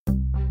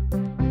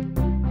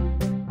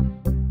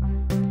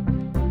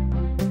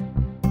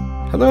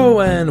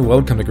Hello and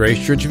welcome to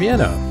Grace Church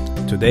Vienna.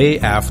 Today,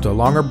 after a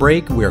longer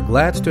break, we are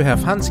glad to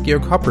have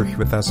Hans-Georg Hopperich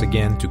with us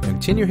again to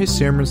continue his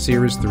sermon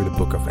series through the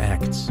book of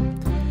Acts.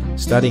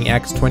 Studying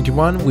Acts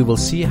 21, we will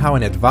see how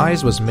an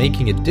advice was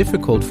making it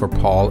difficult for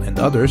Paul and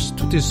others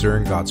to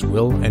discern God's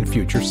will and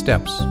future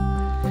steps.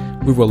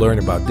 We will learn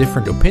about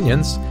different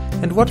opinions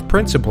and what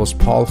principles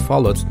Paul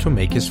followed to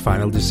make his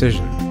final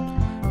decision.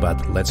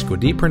 But let's go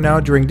deeper now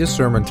during this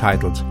sermon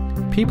titled,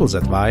 People's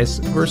Advice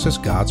versus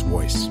God's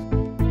Voice.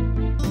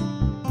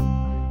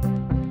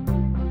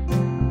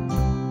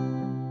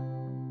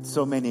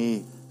 So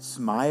many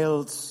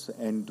smiles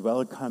and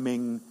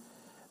welcoming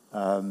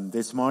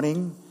this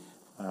morning.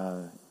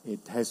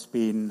 It has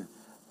been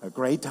a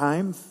great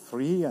time,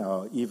 3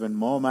 or even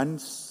more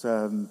months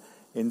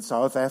in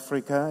South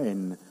Africa,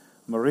 in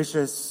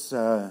Mauritius,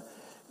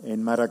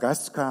 in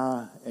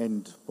Madagascar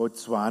and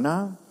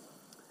Botswana.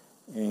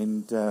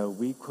 And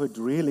we could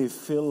really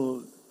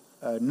fill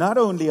not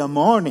only a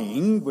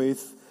morning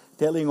with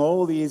telling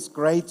all these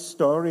great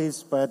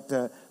stories,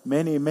 but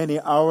many, many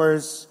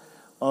hours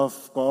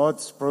of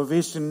God's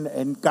provision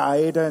and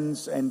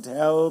guidance and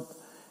help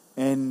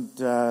and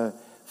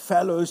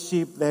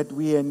fellowship that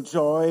we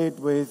enjoyed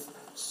with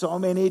so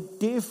many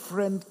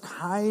different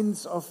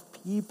kinds of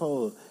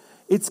people.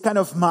 It's kind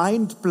of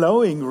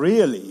mind-blowing,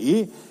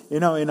 really,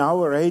 in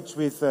our age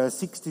with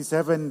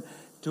 67,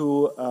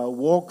 to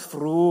walk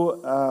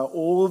through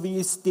all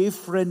these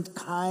different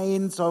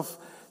kinds of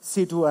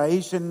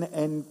situation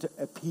and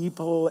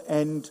people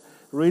and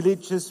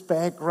religious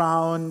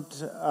background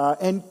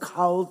and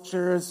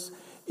cultures.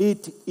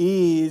 It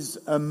is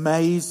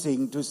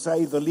amazing, to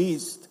say the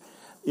least,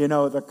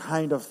 the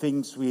kind of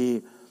things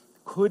we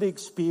could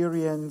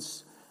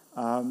experience,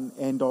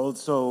 and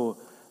also,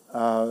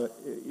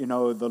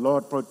 the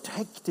Lord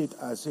protected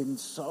us in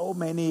so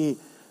many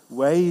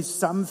ways.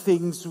 Some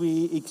things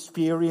we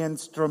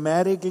experienced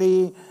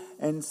dramatically,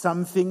 and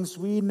some things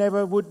we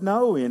never would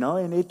know,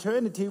 and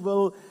eternity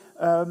will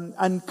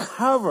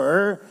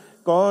uncover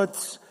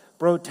God's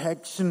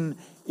protection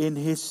in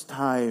His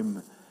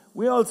time.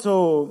 We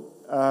also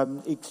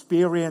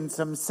experienced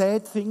some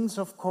sad things,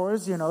 of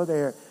course.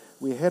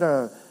 We had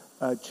a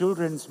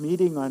children's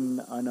meeting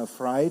on a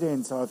Friday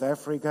in South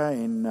Africa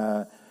in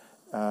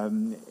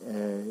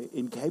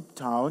Cape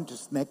Town,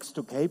 just next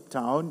to Cape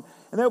Town,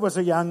 and there was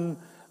a young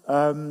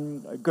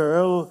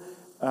girl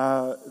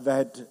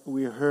that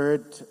we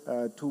heard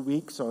 2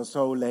 weeks or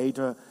so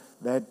later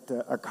that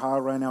a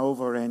car ran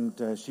over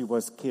and she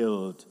was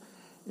killed.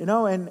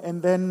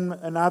 And then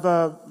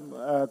another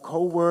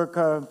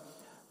co-worker,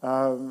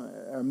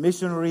 a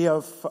missionary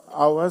of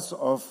ours,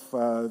 of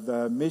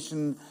the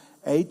mission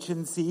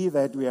agency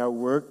that we are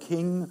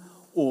working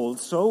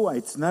also.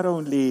 It's not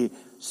only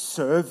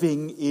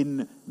serving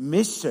in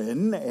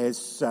mission, as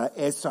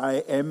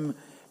SIM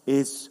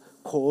is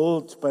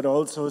called, but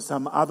also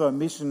some other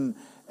mission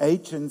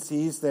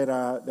agencies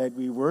that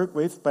we work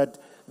with. But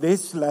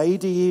this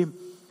lady,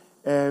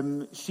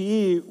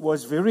 she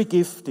was very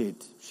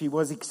gifted. She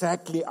was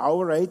exactly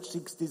our age,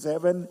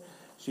 67.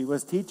 She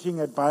was teaching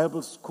at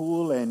Bible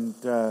school and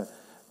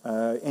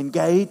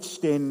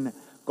engaged in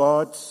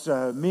God's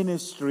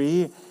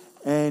ministry.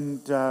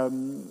 And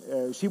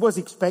she was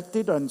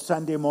expected on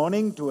Sunday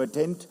morning to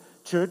attend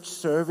church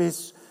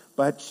service,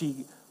 but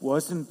she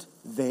wasn't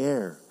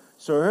there.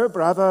 So her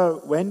brother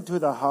went to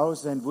the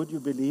house, and would you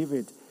believe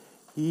it,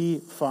 he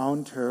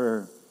found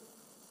her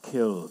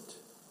killed.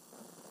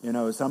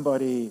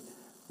 Somebody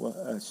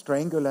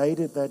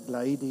strangulated that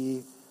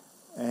lady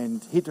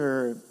and hit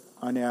her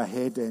on her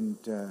head and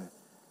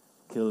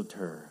killed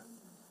her.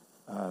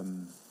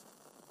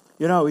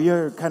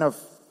 You're kind of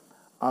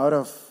out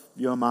of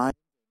your mind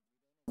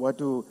what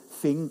to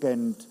think,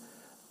 and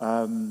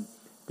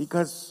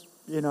because,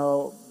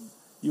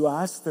 you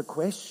ask the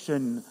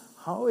question,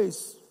 how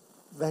is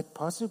that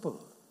possible?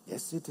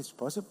 Yes, it is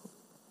possible.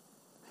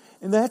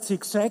 And that's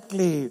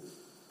exactly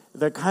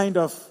the kind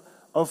of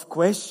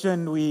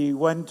question we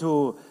want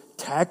to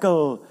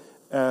tackle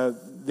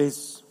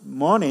this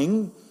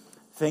morning.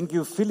 Thank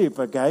you, Philip,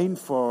 again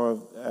for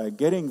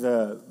getting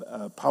the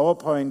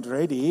PowerPoint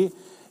ready.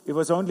 It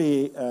was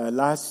only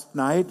last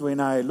night when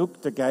I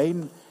looked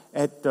again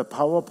at the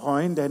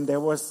PowerPoint, and there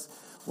was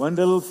one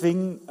little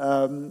thing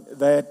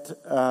that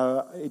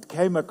it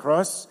came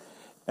across.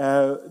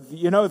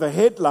 The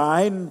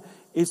headline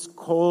is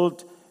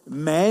called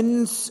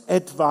Man's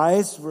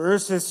Advice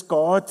versus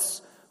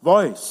God's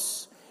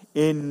Voice.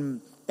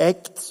 In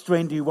Acts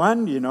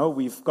 21,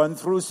 we've gone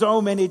through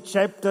so many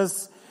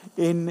chapters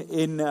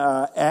in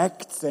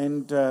Acts,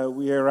 and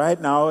we are right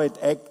now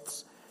at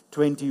Acts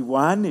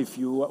 21. If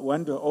you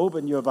want to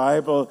open your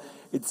Bible,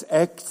 it's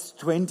Acts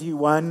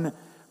 21,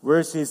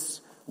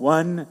 verses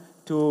 1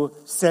 to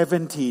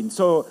 17.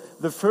 So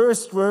the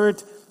first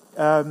word,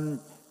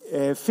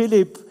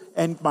 Philip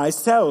and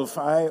myself,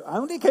 I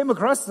only came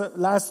across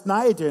last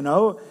night,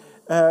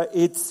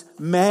 it's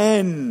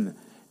man.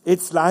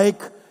 It's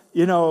like,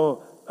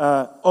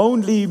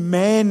 only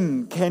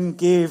men can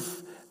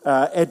give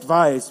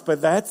advice,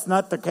 but that's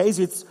not the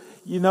case.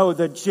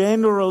 the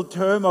general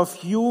term of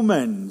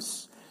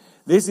humans.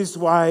 This is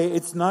why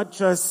it's not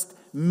just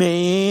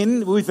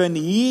man with an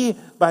E,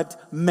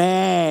 but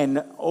man.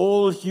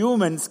 All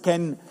humans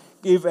can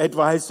give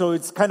advice. So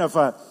it's kind of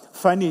a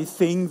funny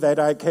thing that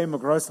I came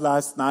across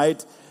last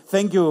night.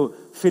 Thank you,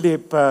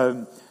 Philip,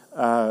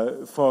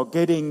 for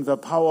getting the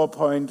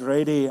PowerPoint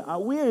ready.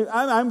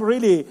 I'm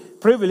really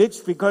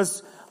privileged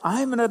because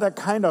I'm not a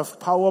kind of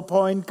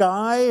PowerPoint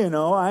guy.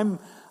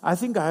 I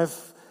think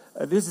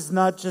this is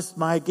not just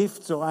my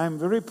gift, so I'm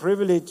very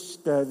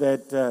privileged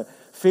that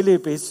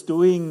Philip is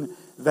doing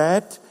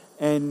that,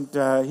 and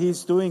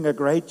he's doing a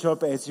great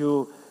job as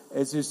you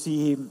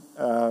see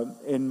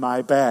in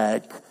my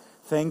bag.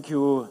 Thank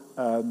you,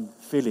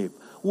 Philip.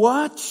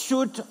 What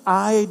should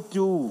I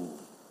do?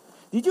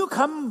 Did you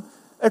come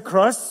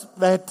across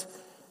that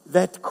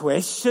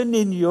question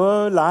in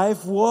your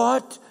life?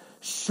 What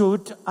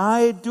should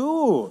I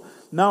do?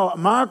 Now,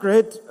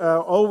 Margaret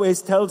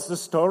always tells the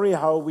story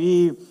how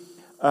we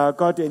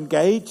got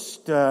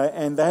engaged,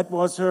 and that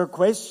was her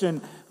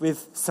question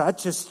with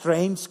such a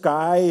strange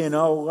guy.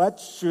 What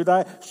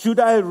should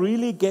I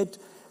really get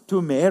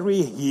to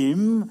marry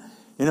him?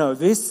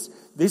 This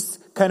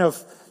kind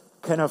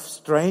of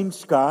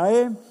strange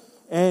guy.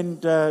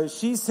 And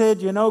she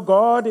said,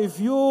 God, if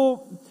you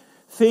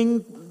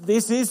think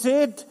this is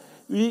it,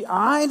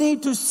 I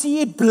need to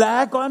see it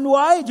black on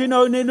white, in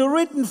a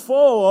written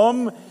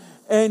form.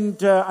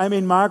 And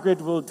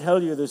Margaret will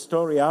tell you the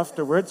story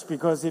afterwards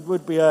because it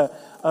would be a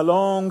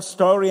long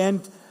story.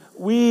 And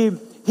we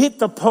hit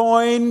the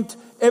point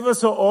ever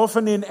so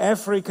often in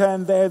Africa,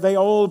 and they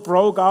all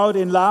broke out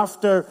in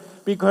laughter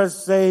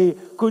because they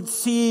could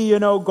see,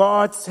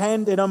 God's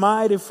hand in a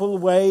mighty full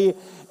way.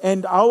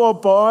 And our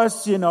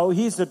boss,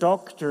 he's a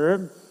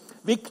doctor,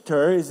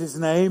 Victor is his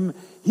name.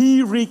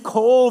 He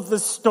recalled the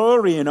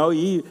story,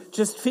 he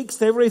just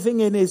fixed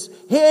everything in his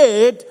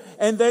head.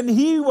 And then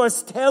he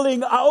was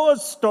telling our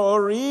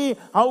story,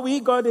 how we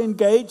got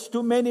engaged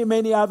to many,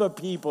 many other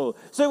people.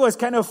 So it was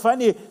kind of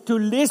funny to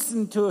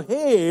listen to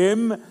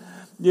him,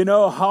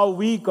 how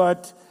we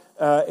got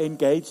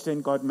engaged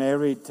and got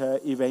married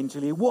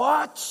eventually.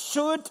 What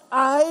should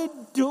I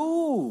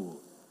do?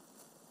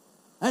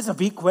 That's a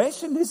big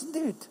question, isn't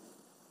it?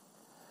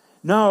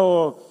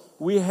 Now,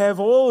 we have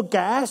all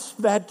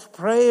gasped that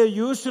prayer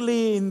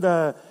usually in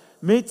the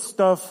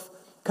midst of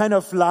kind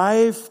of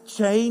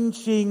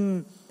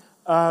life-changing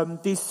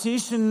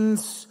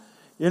decisions.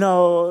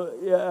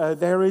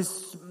 There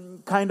is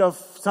kind of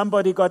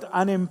somebody got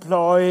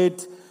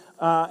unemployed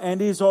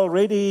and is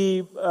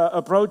already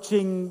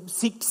approaching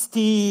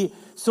 60.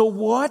 So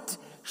what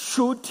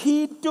should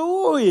he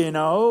do?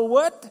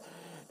 What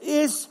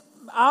is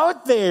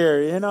out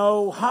there?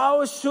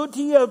 How should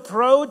he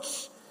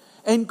approach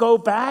and go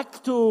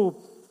back to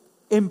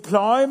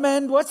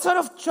employment? What sort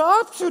of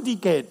job should he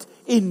get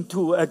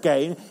into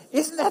again?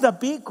 Isn't that a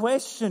big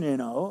question,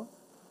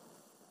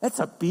 That's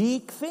a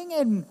big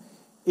thing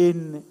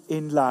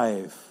in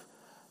life.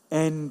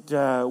 And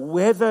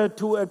whether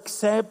to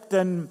accept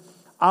an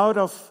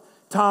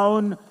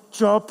out-of-town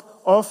job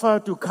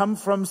offer to come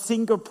from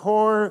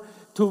Singapore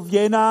to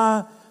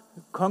Vienna,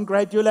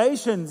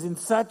 congratulations, in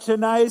such a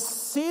nice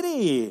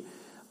city.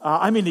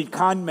 It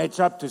can't match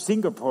up to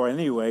Singapore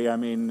anyway.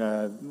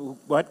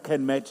 What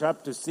can match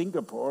up to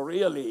Singapore,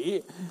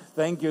 really?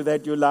 Thank you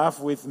that you laugh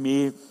with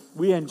me.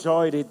 We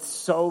enjoyed it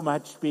so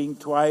much, being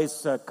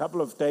twice, a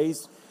couple of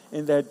days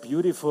in that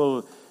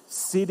beautiful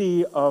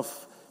city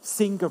of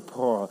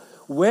Singapore.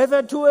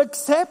 Whether to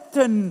accept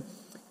an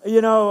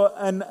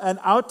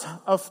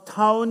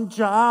out-of-town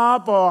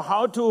job, or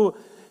how to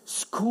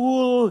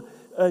school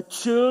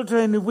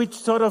children, which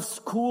sort of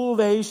school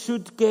they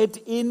should get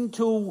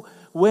into,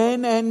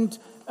 when, and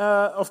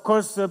of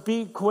course a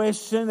big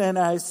question, and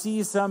I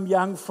see some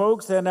young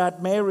folks that are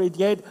not married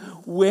yet,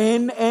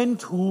 when and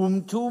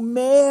whom to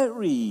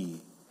marry.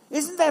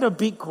 Isn't that a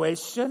big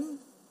question?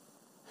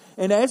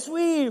 And as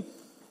we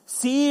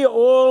see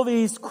all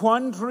these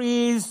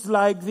quandaries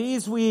like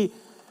these, we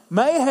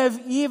may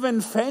have even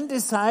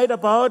fantasized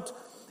about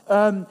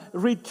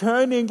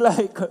returning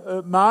like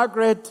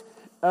Margaret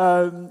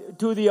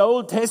to the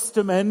Old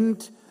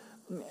Testament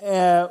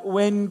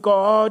when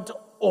God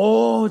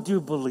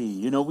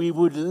audibly, we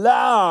would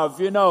love,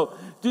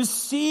 to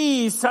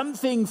see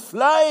something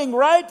flying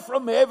right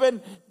from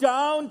heaven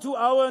down to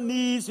our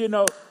knees,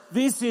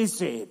 this is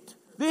it.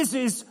 This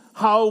is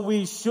how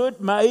we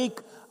should make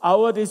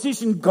our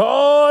decision.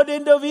 God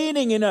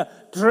intervening in a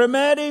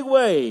dramatic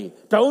way.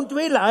 Don't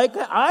we like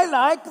it? I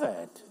like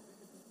that.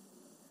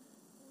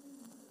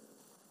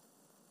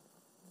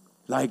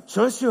 Like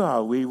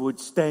Joshua, we would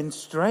stand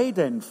straight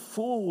and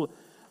tall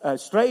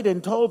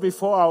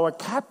before our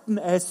captain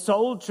as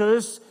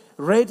soldiers,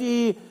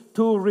 ready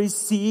to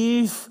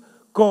receive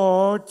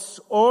God's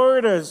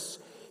orders.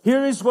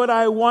 Here is what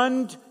I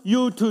want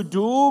you to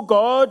do,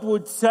 God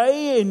would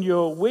say in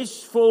your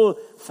wishful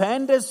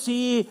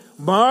fantasy.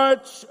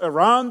 March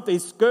around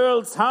this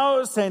girl's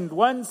house and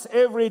once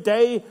every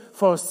day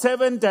for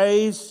 7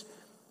 days.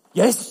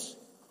 Yes,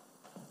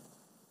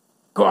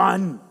 go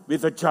on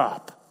with the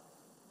job.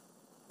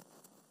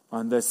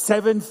 On the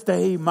seventh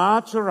day,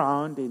 march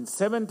around in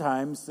 7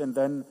 times and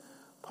then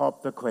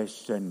pop the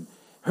question.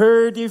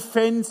 Her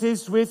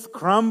defenses with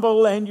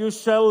crumble and you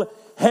shall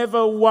have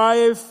a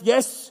wife.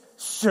 Yes,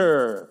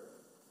 sir.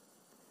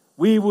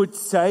 We would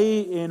say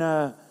in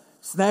a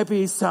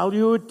snappy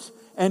salute,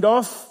 and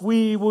off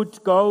we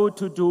would go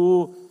to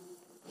do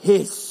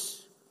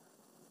His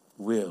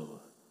will.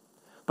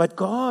 But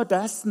God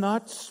does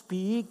not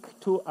speak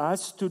to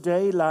us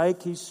today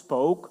like He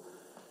spoke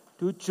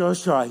to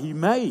Joshua. He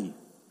may.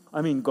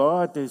 I mean,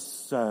 God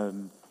is,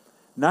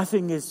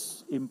 nothing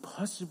is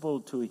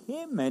impossible to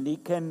Him, and He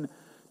can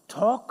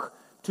talk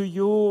to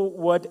you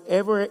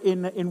whatever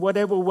in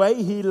whatever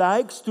way He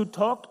likes to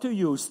talk to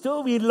you.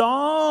 Still, we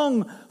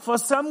long for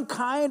some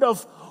kind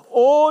of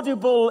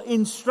audible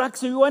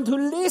instruction. We want to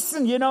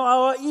listen. You know,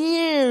 our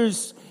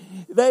ears,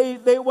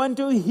 they want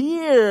to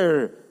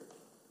hear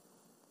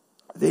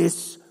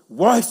this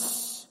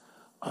voice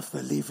of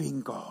the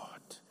living God.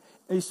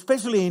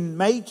 Especially in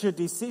major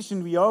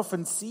decisions, we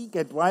often seek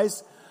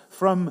advice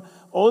from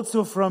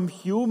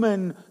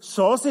human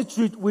sources,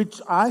 which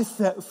I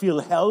feel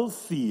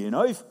healthy. You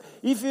know,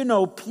 if you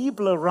know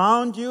people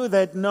around you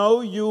that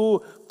know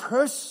you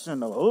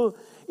personal,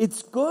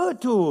 it's good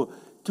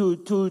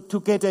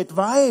to get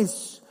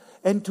advice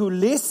and to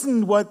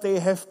listen what they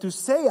have to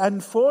say.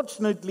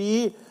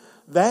 Unfortunately,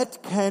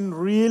 that can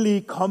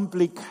really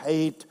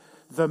complicate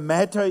the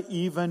matter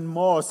even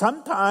more.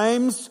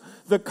 Sometimes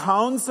the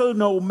counsel,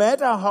 no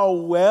matter how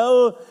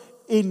well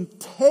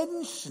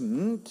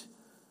intentioned,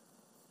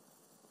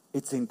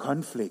 it's in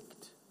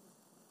conflict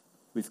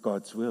with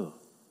God's will.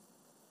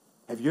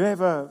 Have you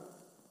ever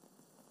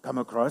come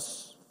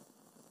across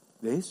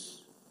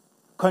this?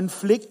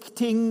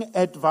 Conflicting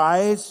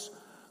advice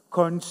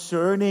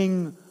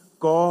concerning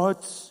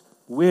God's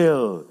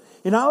will.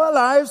 In our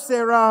lives,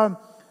 there are,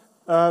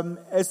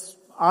 as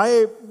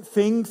I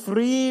think,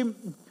 3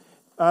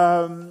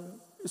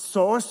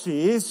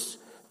 sources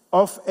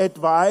of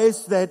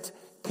advice that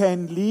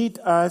can lead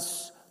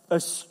us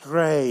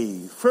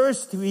astray.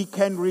 First, we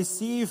can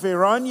receive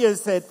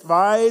erroneous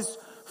advice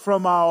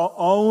from our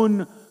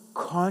own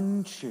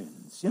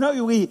conscience. You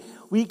know, we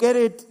get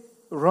it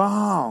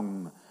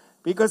wrong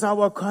because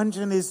our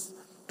conscience is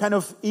kind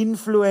of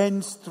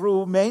influenced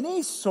through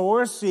many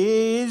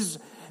sources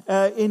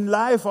in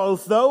life.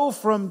 Although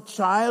from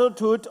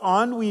childhood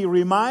on we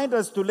remind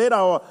us to let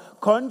our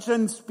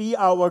conscience be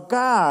our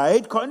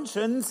guide,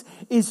 conscience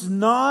is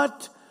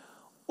not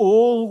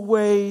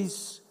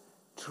always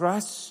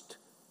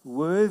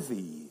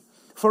trustworthy.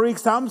 For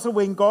example,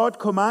 when God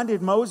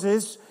commanded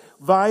Moses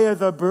via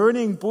the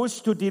burning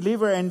bush to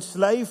deliver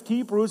enslaved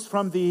Hebrews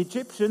from the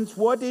Egyptians,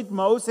 what did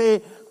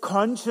Moses'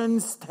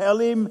 conscience tell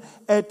him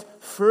at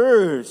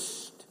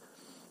first?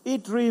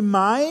 It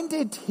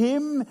reminded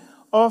him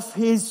of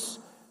his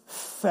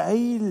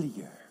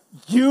failure.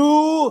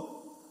 You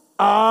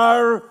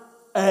are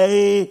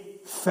a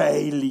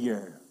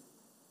failure.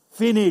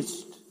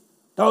 Finished.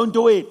 Don't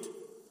do it.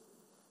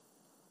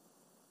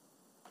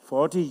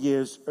 40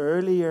 years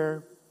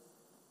earlier,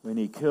 when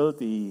he killed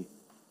the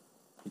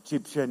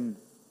Egyptian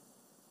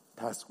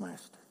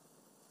taskmaster.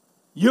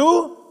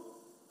 You,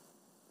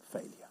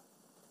 failure.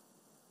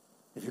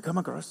 Have you come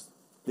across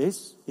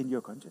this in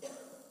your conscience?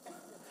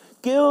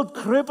 Guilt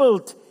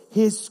crippled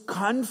his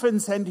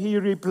confidence, and he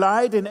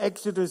replied in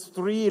Exodus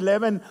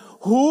 3:11,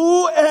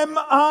 "Who am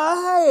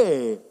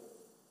I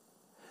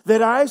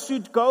that I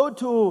should go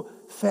to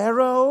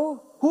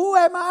Pharaoh? Who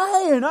am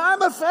I? And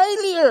I'm a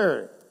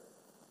failure.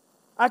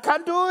 I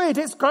can't do it."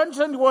 His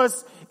conscience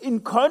was in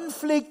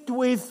conflict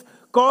with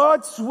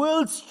God's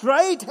will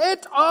straight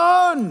head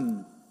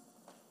on.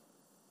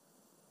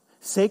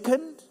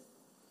 Second,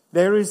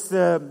 there is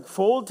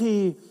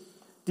faulty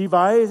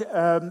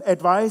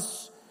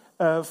advice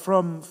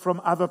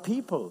from other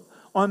people.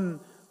 On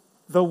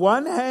the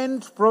one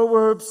hand,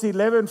 Proverbs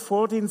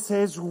 11:14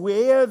 says,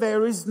 "Where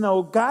there is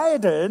no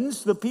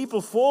guidance, the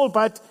people fall,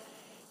 but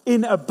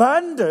in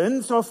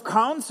abundance of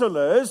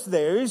counselors,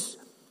 there is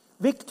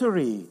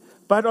victory."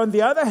 But on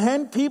the other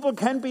hand, people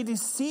can be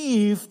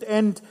deceived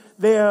and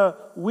their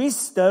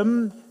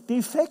wisdom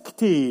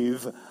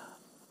defective.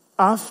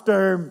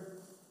 After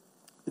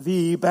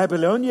the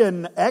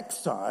Babylonian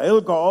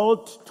exile,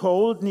 God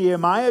told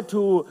Nehemiah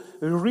to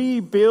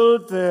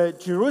rebuild the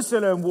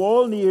Jerusalem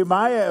wall.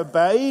 Nehemiah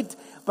obeyed,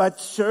 but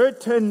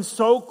certain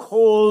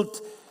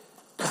so-called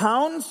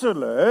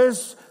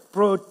counselors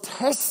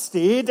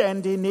protested,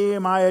 and in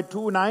Nehemiah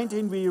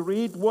 2:19 we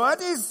read, "What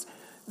is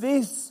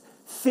this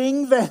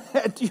thing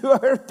that you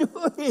are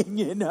doing,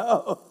 you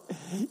know?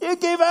 You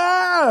give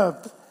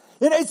up.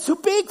 You know, it's too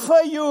big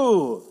for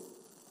you.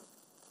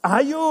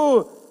 Are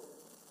you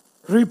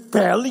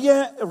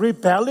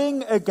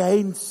rebelling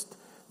against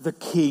the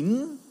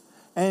king?"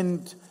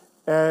 And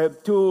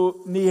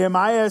to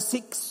Nehemiah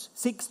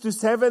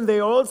 6-7, they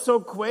also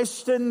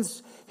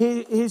questions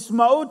his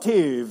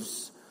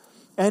motives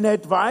and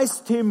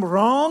advised him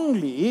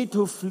wrongly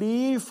to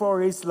flee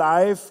for his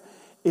life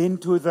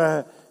into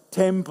the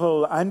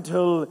temple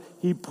until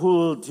he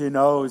pulled,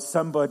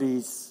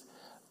 somebody's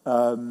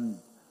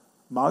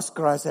mouse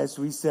grass, as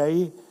we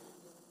say,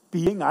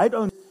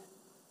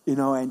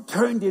 and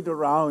turned it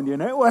around.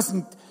 It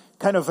wasn't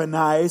kind of a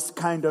nice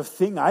kind of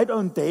thing. I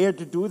don't dare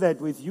to do that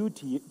with you,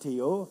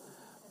 Theo.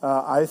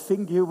 I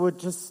think you would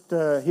just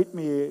hit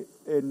me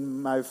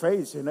in my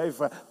face,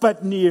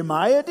 but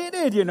Nehemiah did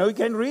it, you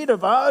can read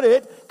about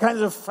it. Kind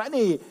of a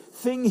funny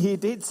thing he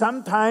did.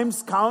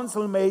 Sometimes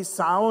counsel may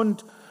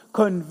sound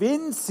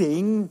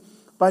convincing,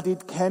 but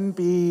it can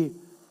be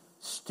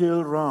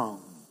still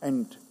wrong.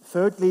 And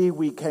thirdly,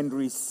 we can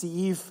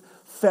receive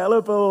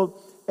fallible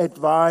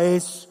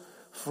advice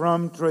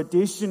from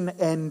tradition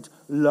and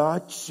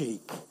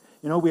logic.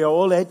 We are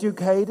all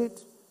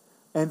educated,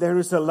 and there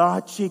is a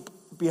logic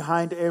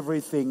behind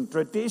everything.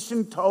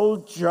 Tradition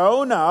told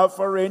Jonah,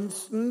 for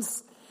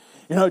instance,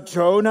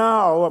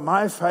 Jonah,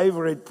 my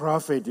favorite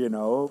prophet,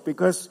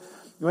 because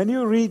when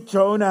you read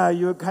Jonah,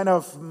 you're kind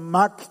of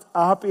mucked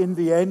up in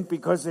the end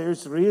because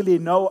there's really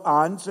no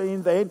answer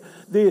in the end.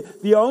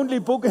 The only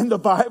book in the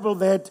Bible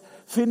that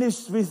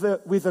finished with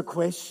a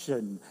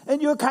question.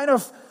 And you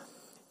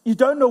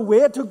don't know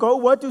where to go,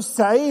 what to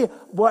say,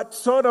 what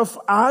sort of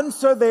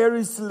answer there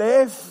is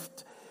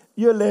left.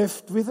 You're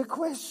left with a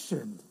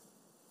question.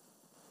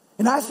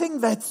 And I think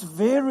that's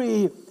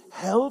very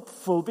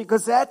helpful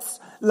because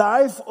that's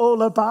life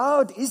all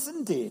about,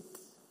 isn't it?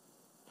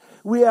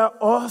 We are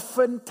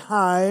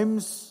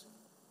oftentimes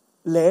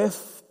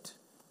left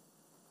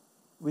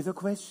with a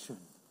question.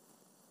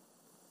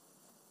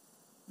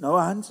 No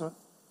answer.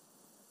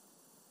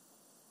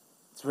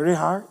 It's very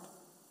hard.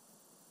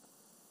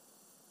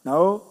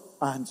 No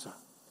answer.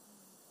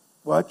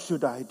 What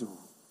should I do?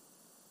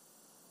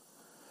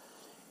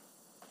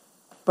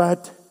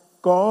 But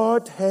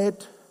God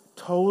had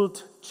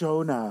told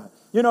Jonah.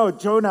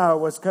 Jonah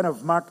was kind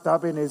of mucked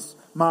up in his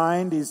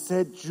mind. He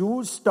said,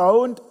 Jews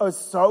don't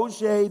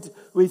associate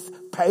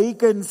with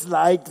pagans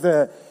like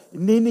the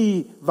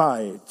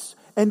Ninevites.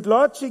 And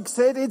logic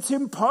said it's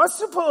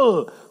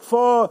impossible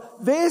for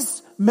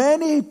this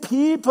many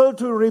people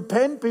to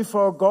repent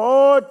before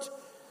God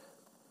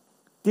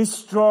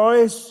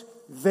destroys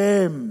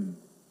them.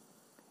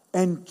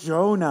 And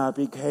Jonah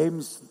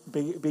became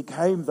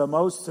the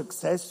most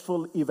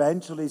successful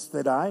evangelist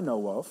that I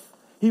know of.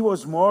 He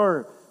was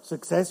more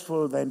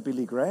successful than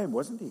Billy Graham,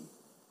 wasn't he?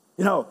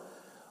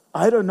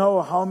 I don't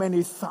know how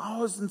many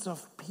thousands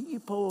of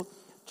people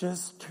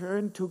just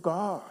turned to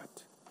God.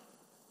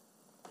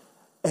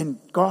 And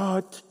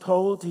God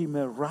told him,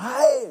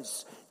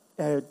 arise,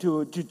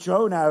 to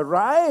Jonah,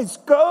 arise,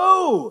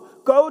 go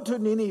to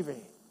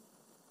Nineveh.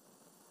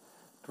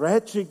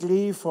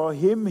 Tragically for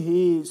him,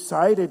 he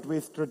sided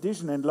with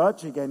tradition and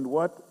logic, and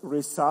what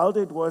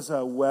resulted was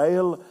a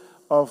whale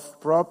of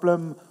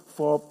problem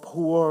for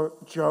poor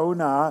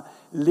Jonah.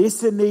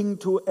 Listening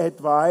to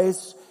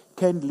advice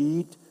can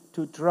lead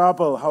to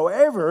trouble.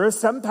 However,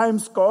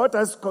 sometimes God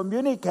does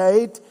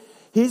communicate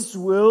His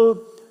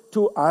will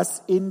to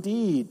us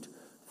indeed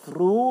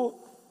through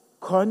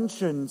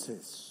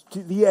consciences,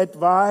 the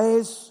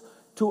advice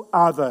to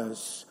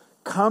others,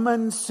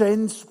 common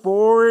sense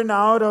born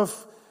out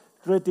of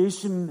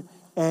tradition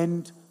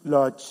and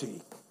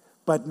logic,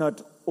 but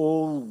not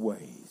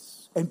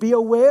always. And be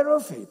aware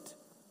of it.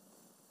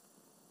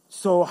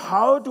 So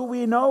how do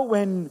we know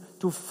when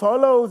to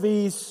follow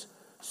these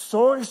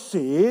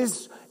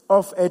sources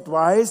of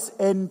advice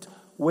and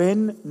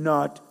when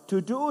not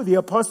to do? The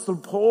Apostle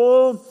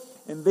Paul,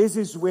 and this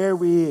is where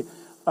we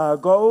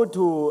go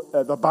to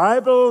the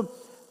Bible,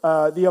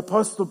 the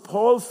Apostle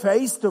Paul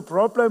faced a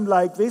problem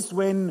like this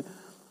when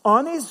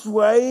on his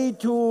way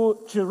to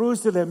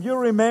Jerusalem. You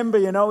remember,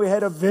 he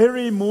had a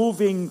very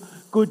moving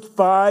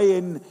goodbye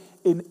in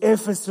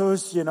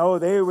Ephesus.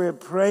 They were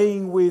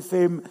praying with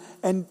him,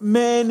 and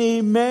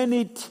many,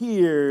 many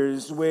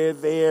tears were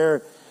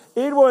there.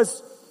 It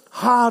was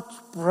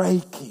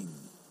heartbreaking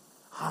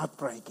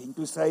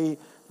to say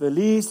the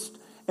least.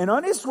 And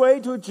on his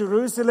way to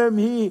Jerusalem,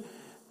 he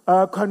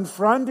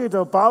confronted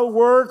a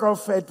bulwark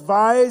of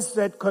advice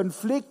that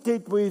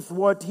conflicted with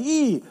what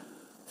he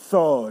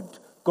thought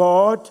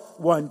God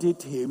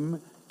wanted him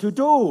to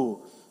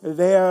do.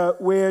 There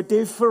were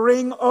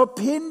differing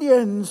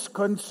opinions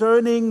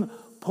concerning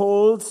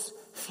Paul's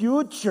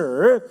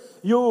future.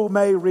 You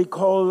may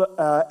recall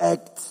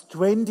Acts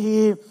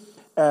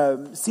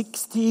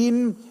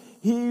 20:16.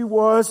 He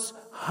was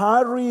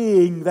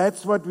hurrying.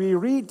 That's what we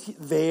read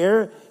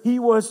there. He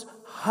was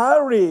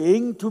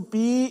hurrying to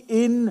be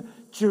in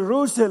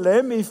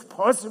Jerusalem, if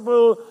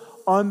possible,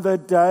 on the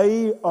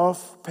day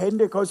of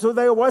Pentecost. So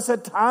there was a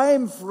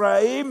time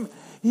frame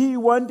he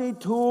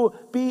wanted to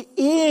be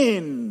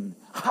in,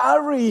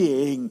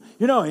 hurrying.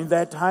 In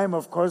that time,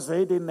 of course,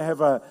 they didn't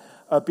have a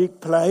big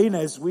plane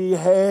as we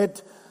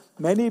had,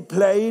 many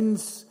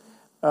planes,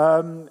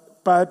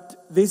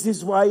 but this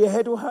is why he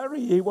had to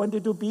hurry. He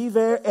wanted to be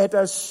there at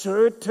a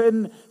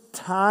certain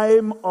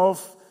time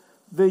of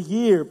the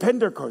year,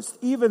 Pentecost,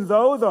 even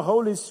though the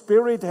Holy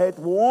Spirit had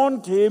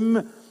warned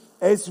him,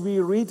 as we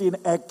read in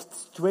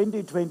Acts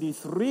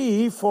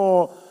 20:23,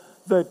 for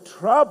the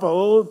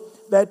trouble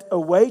that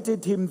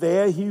awaited him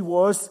there. He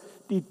was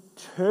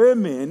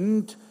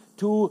determined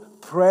to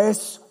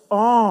press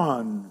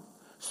on.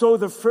 So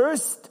the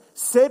first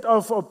set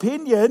of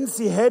opinions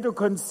he had to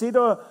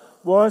consider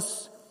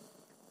was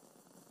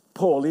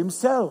Paul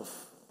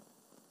himself.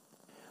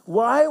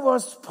 Why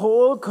was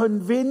Paul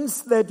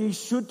convinced that he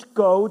should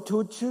go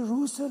to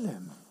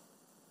Jerusalem?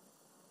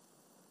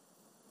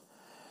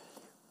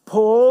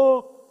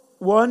 Paul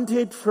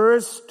wanted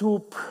first to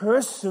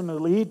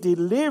personally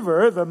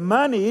deliver the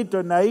money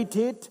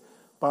donated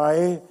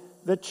by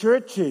the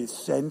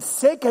churches. And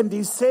second,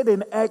 he said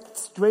in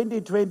Acts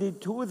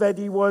 20:22 that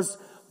he was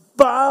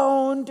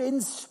bound in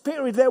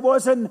spirit. There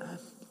was an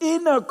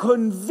inner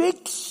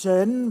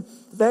conviction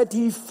that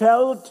he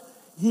felt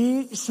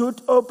he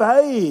should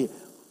obey.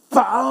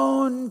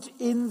 Bound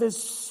in the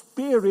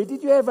spirit.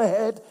 Did you ever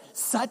had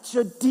such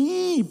a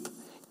deep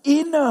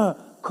inner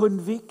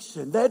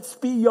conviction? That's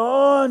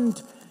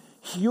beyond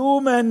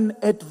human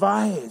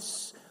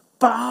advice.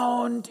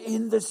 Bound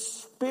in the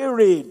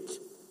spirit.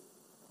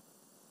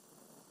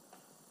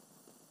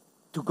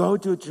 To go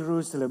to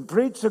Jerusalem,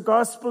 preach the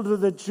gospel to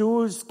the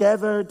Jews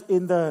gathered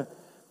in the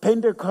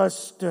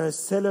Pentecost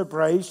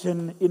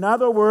celebration. In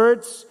other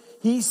words,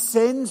 he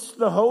sensed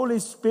the Holy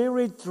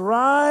Spirit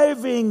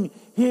driving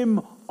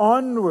him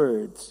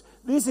onwards.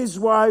 This is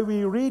why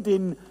we read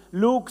in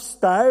Luke's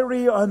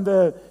diary on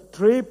the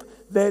trip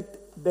that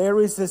there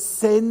is a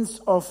sense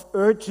of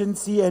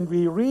urgency, and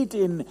we read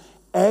in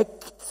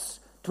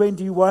Acts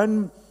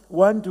 21,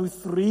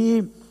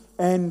 1-3,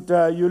 and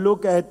you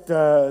look at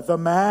the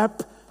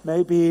map.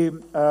 Maybe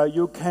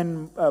you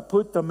can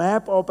put the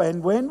map up.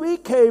 And when we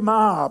came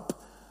up,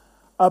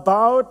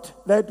 about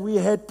that we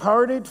had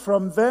parted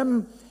from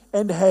them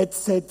and had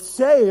set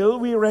sail,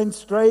 we ran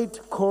straight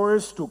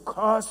course to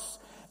Kos,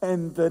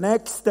 and the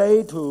next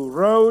day to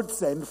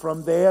Rhodes, and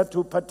from there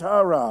to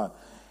Patara.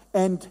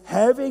 And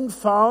having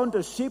found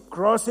a ship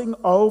crossing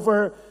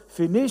over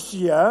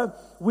Phoenicia,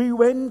 we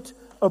went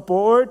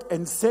aboard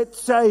and set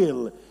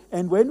sail.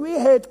 And when we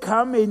had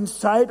come in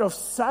sight of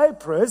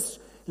Cyprus,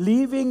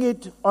 leaving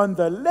it on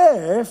the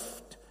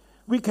left,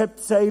 we kept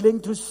sailing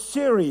to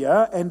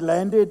Syria and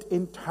landed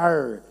in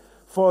Tyre.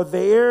 For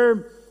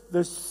there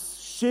the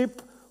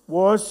ship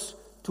was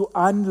to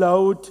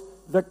unload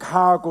the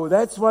cargo.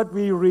 That's what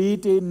we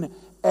read in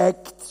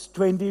Acts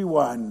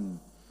 21.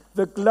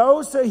 The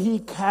closer he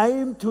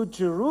came to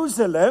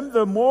Jerusalem,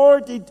 the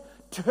more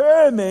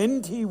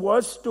determined he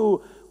was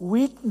to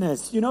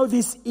witness. You know,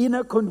 this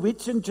inner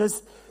conviction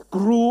just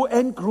grew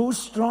and grew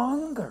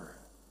stronger.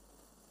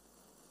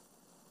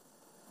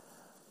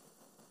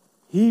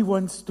 He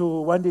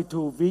wanted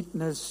to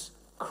witness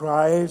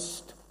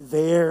Christ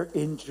there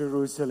in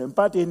Jerusalem.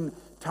 But in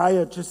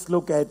Tyre, just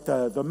look at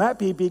the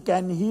map, he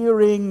began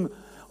hearing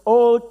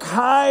all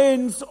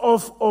kinds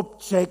of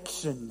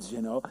objections,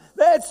 you know.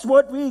 That's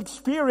what we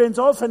experience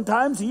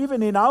oftentimes,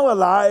 even in our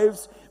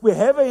lives. We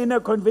have an inner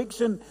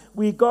conviction.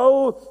 We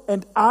go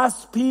and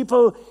ask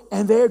people,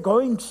 and they're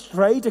going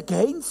straight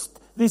against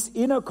this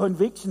inner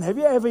conviction. Have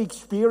you ever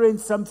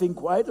experienced something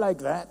quite like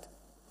that?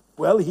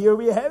 Well, here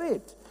we have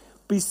it.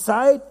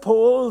 Beside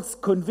Paul's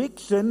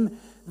conviction,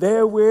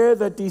 there were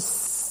the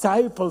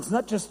disciples,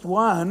 not just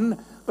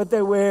one, but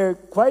there were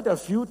quite a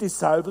few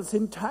disciples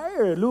in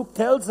Tyre. Luke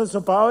tells us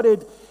about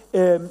it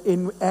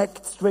in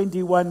Acts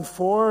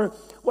 21:4.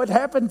 What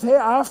happened there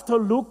after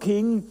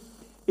looking,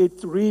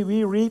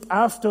 we read,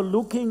 after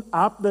looking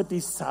up the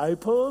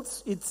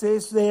disciples, it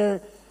says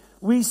there,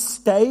 we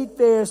stayed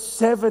there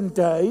 7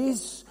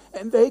 days,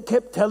 and they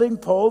kept telling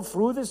Paul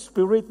through the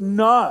Spirit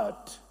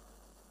not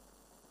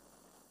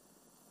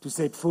to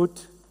set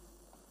foot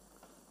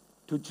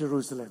to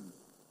Jerusalem.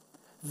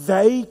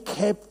 They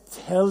kept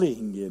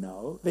telling, you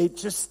know, they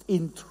just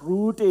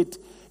intruded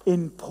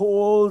in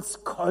Paul's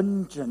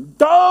conscience.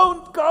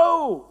 Don't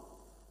go!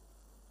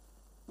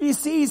 We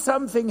see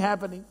something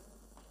happening.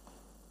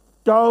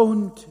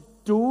 Don't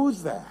do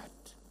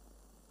that.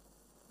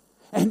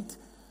 And,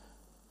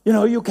 you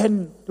know, you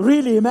can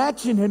really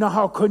imagine, you know,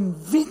 how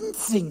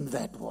convincing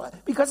that was.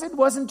 Because it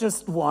wasn't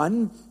just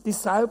one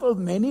disciple,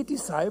 many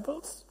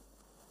disciples.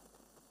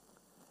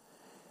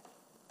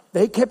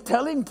 They kept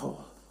telling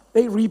Paul.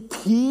 They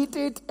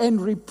repeated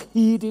and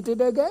repeated it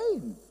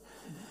again.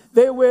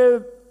 They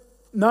were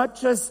not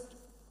just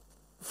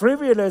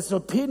frivolous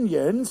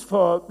opinions,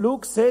 for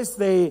Luke says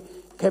they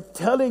kept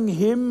telling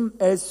him,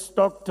 as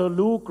Dr.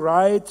 Luke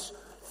writes,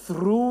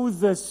 through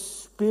the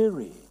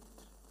Spirit.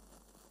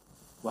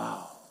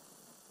 Wow.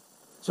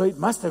 So it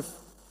must have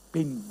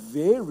been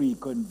very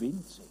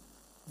convincing.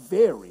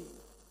 Very.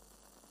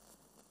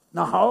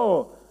 Now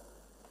how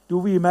do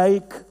we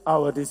make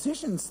our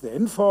decisions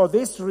then? For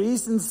this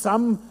reason,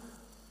 some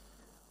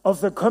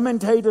of the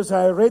commentators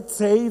I read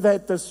say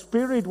that the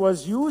Spirit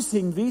was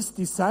using these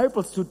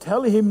disciples to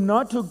tell him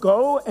not to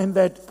go, and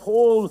that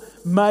Paul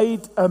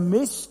made a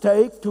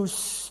mistake to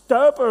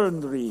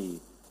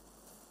stubbornly,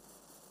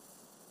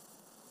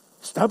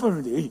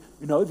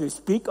 you know, this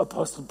big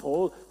Apostle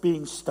Paul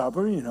being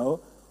stubborn, you know,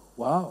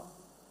 wow.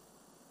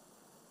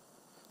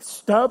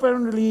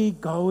 Stubbornly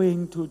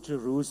going to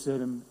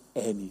Jerusalem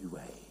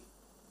anyway.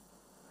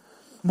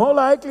 More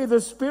likely,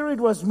 the Spirit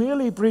was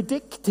merely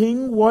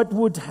predicting what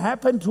would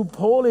happen to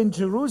Paul in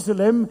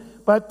Jerusalem,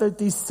 but the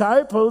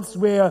disciples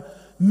were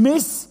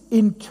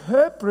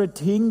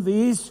misinterpreting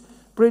these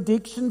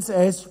predictions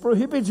as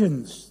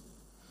prohibitions.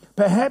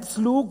 Perhaps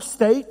Luke's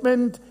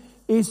statement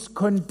is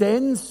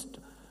condensed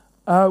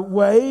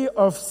way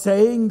of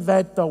saying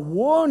that the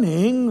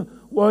warning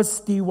was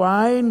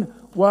divine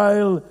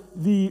while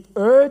the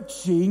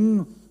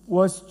urging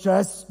was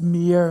just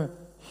mere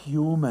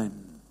human.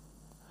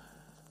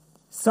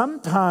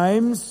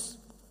 Sometimes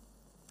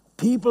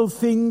people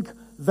think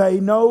they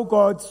know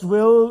God's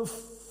will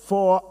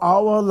for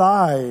our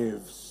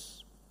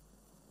lives.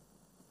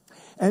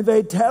 And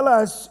they tell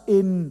us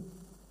in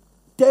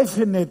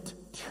definite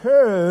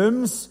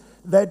terms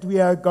that we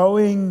are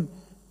going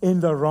in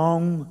the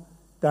wrong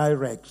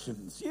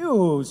directions.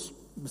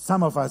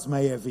 Some of us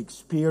may have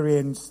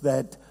experienced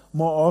that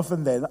more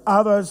often than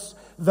others.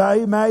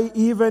 They may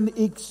even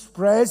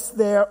express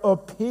their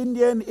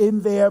opinion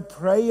in their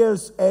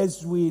prayers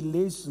as we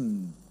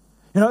listen.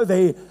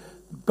 They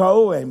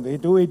go and they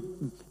do it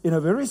in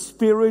a very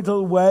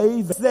spiritual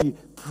way. They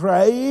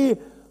pray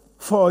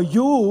for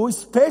you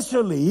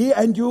especially,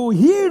 and you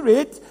hear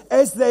it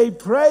as they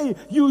pray.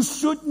 You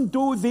shouldn't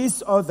do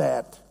this or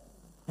that.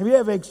 Have you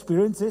ever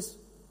experienced this?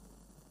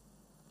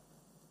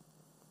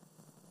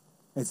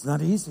 It's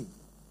not easy.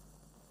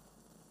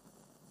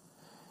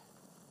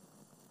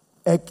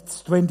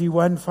 Acts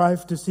 21,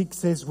 5-6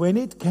 says, when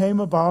it came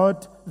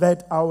about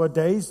that our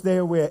days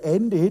there were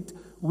ended,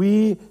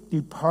 we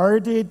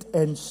departed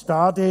and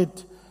started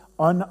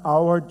on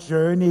our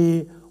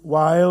journey,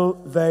 while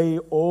they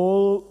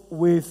all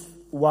with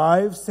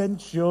wives and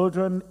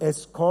children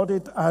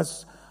escorted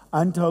us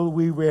until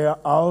we were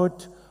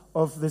out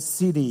of the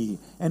city.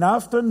 And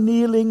after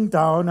kneeling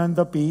down on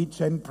the beach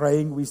and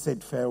praying, we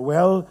said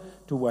farewell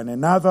to one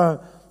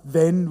another.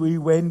 Then we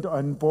went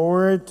on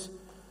board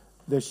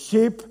the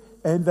ship,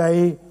 and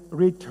they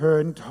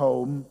returned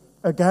home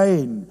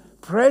again.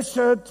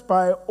 Pressured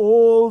by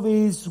all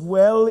these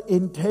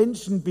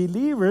well-intentioned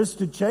believers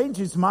to change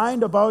his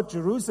mind about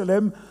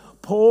Jerusalem,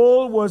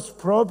 Paul was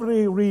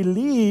probably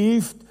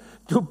relieved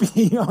to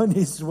be on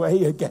his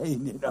way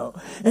again,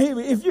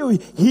 If you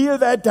hear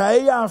that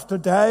day after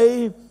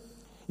day,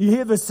 you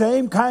hear the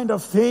same kind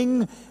of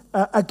thing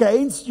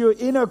against your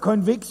inner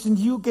conviction,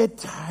 you get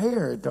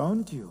tired,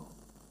 don't you?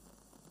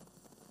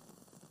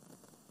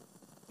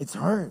 It's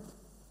hard.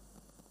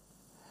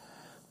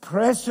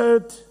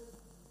 Pressured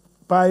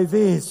by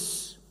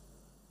this,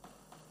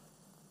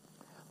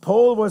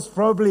 Paul was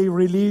probably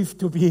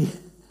relieved to be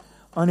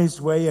on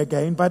his way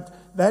again, but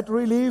that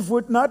relief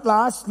would not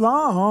last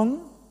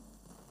long,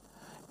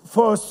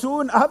 for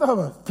soon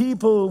other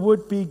people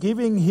would be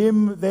giving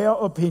him their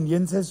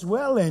opinions as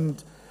well,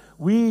 and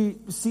we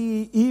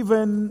see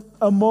even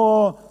a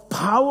more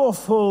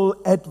powerful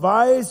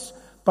advice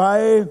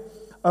by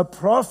a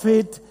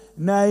prophet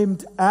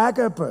named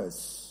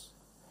Agabus.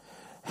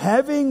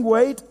 Having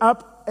weighed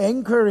up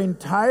anchor in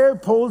Tyre,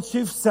 Paul's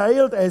ship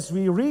sailed, as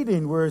we read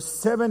in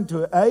verse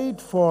 7-8,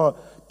 for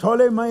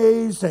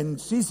Ptolemais and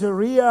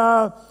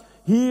Caesarea.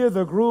 Here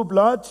the group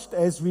lodged,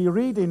 as we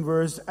read in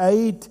verse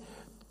 8,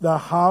 in the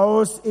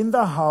house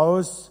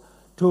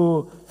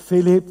to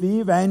Philip the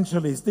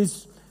evangelist.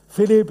 This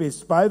Philip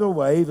is, by the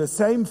way, the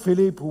same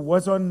Philip who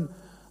was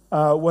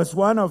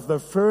one of the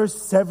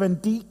first 7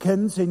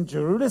 deacons in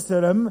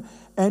Jerusalem,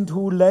 and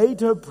who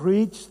later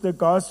preached the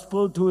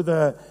gospel to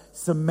the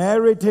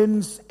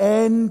Samaritans,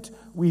 and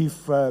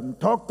we've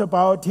talked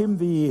about him,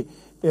 the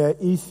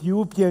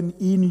Ethiopian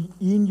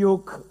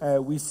eunuch.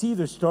 We see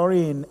the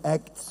story in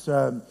Acts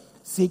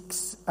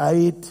 6,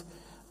 8,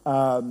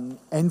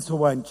 and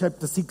so on,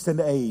 chapter 6 and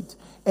 8.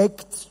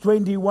 Acts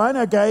 21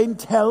 again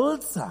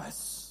tells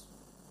us,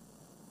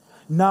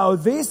 now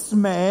this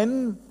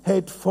man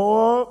had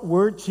 4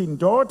 virgin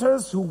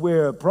daughters who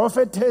were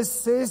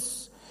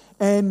prophetesses,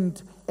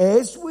 and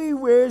as we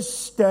were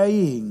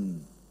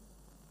staying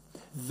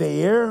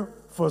there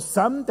for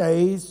some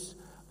days,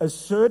 a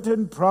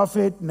certain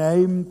prophet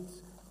named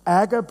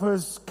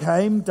Agabus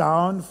came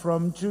down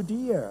from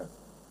Judea.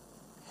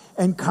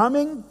 And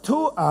coming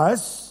to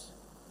us,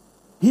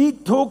 he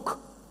took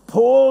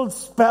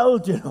Paul's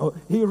belt,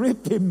 he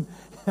ripped him.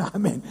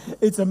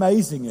 It's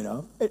amazing,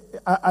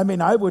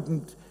 I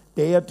wouldn't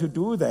dare to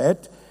do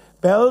that.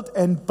 Belt,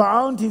 and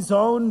bound his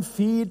own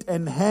feet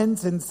and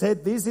hands and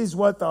said, this is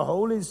what the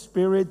Holy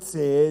Spirit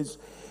says.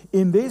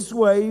 In this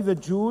way, the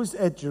Jews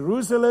at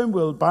Jerusalem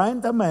will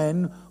bind the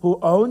man who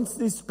owns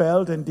this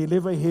belt and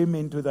deliver him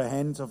into the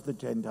hands of the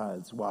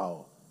Gentiles.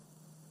 Wow.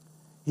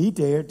 He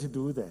dared to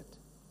do that.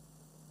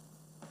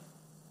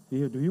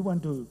 Do you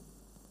want to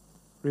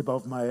rip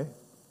off my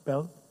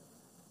belt?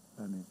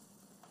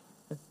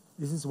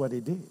 This is what he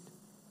did.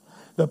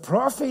 The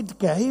prophet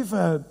gave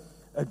a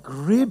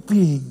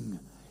gripping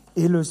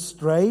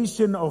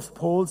illustration of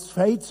Paul's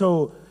faith,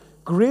 so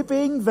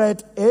gripping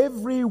that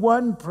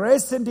everyone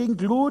present,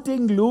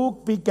 including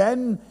Luke,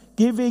 began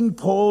giving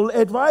Paul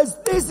advice.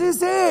 This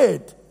is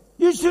it.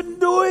 You shouldn't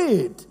do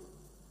it.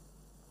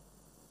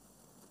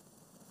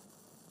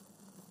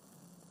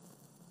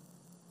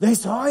 They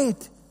saw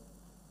it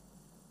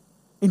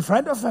in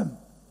front of them.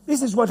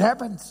 This is what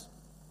happens.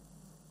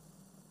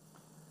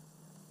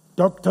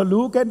 Dr.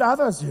 Luke and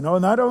others,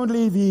 not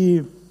only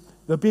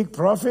the big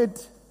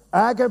prophet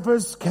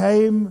Agabus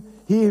came,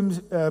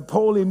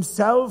 Paul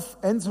himself,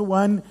 and so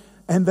on,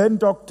 and then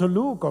Dr.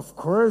 Luke, of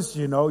course,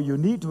 you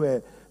need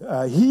to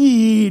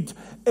heed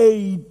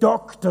a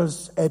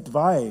doctor's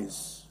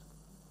advice.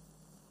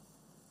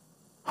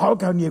 How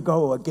can you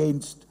go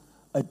against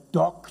a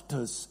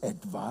doctor's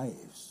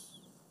advice?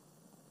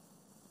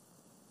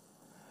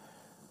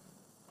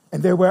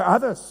 And there were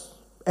others.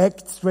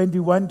 Acts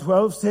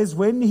 21:12 says,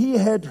 when he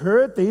had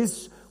heard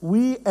this,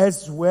 we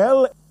as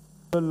well,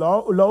 the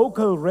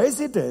local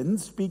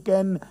residents,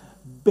 began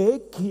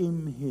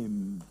begging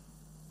him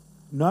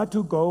not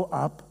to go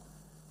up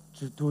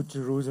to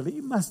Jerusalem.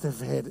 It must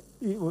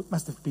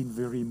have been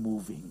very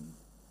moving.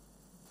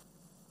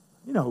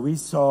 We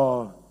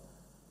saw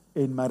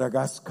in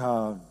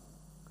Madagascar,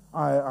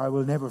 I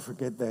will never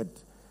forget that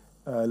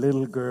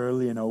little girl,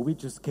 we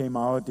just came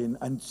out in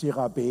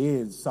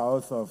Antsirabe,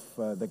 south of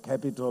the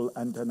capital,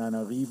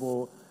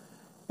 Antananarivo,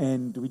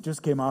 and we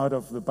just came out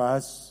of the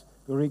bus,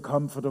 very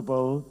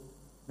comfortable,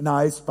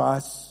 nice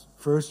bus,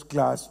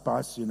 first-class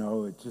bus,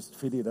 it just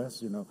fitted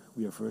us,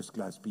 we are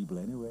first-class people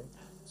anyway,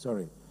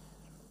 sorry.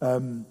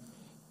 And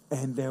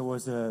there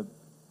was a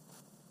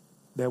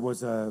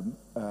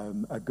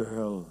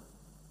girl,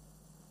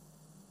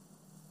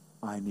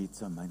 I need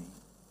some money.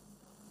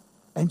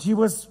 And she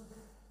was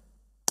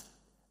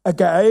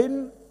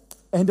again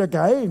and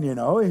again,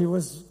 he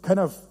was kind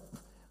of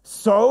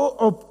so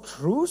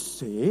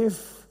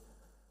obtrusive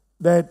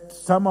that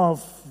some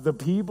of the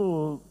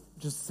people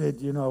just said,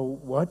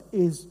 what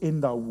is in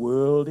the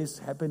world is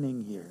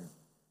happening here?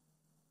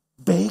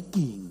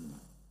 Begging.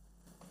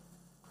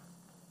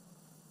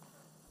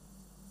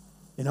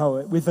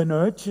 With an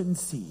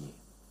urgency.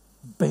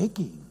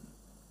 Begging.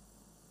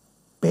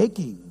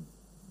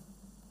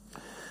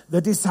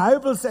 The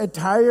disciples'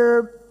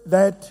 attire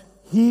that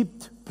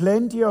heaped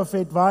plenty of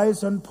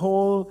advice on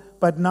Paul,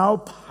 but now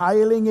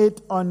piling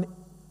it on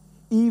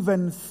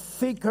even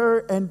thicker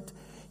and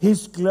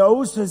his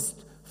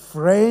closest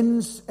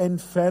friends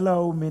and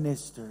fellow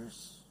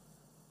ministers.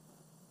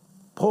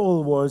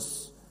 Paul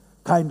was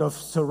kind of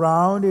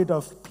surrounded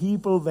of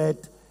people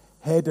that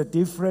had a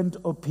different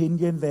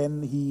opinion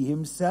than he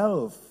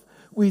himself,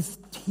 with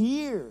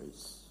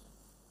tears,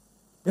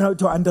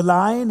 to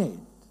underline it.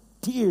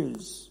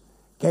 Tears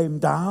came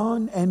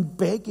down and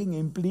begging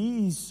him,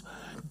 please,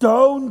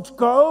 don't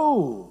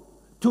go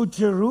to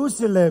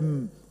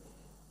Jerusalem.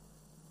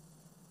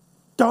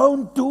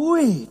 Don't do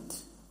it.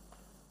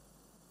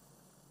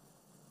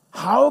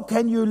 How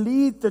can you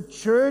lead the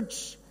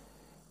church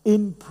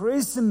in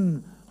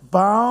prison,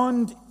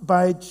 bound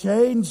by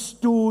chains?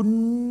 Do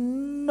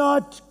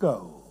not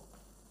go.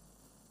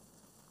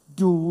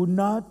 Do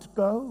not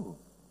go.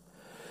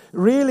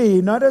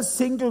 Really, not a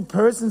single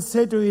person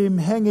said to him,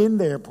 hang in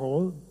there,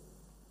 Paul.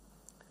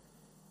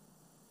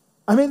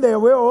 They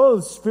were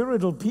all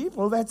spiritual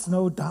people, that's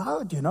no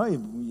doubt.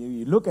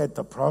 You look at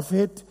the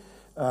prophet,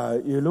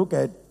 you look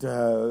at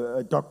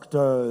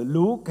Dr.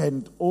 Luke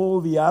and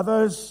all the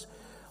others.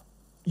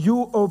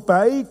 You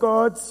obey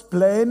God's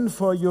plan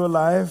for your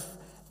life,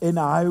 and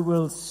I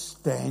will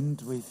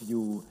stand with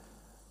you.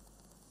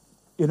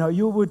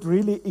 You would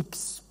really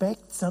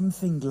expect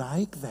something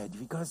like that,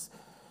 because,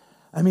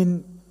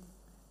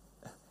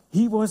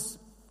 he was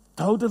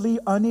totally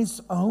on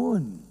his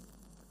own.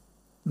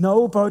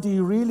 Nobody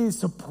really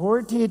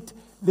supported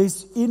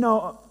this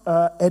inner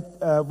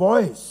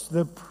voice,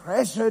 the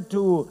pressure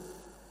to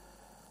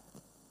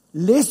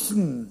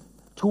listen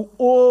to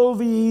all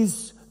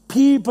these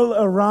people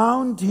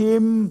around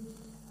him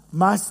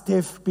must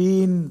have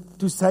been,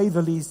 to say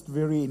the least,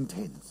 very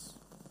intense.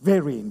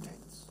 Very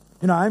intense.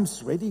 I'm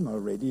sweating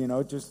already,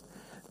 just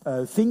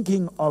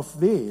thinking of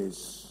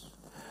this.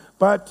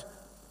 But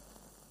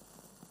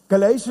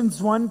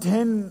Galatians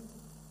 1:10,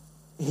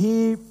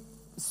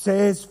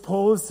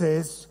 Paul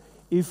says,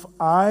 if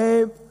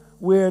I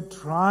were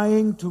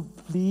trying to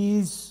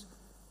please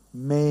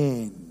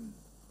men,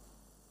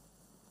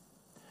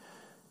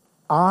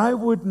 I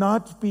would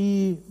not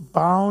be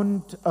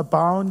a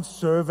bound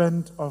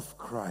servant of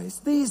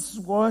Christ. This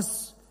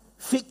was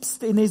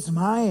fixed in his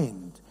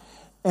mind.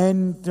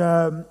 And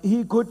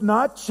he could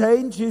not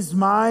change his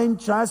mind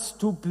just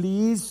to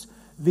please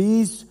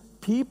these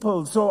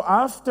people. So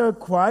after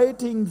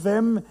quieting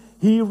them,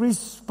 he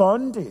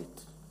responded.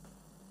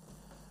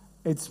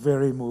 It's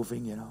very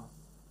moving,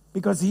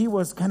 because he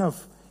was kind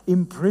of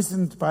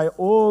imprisoned by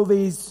all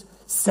these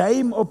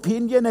same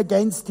opinion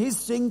against his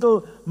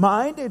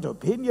single-minded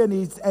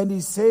opinion. And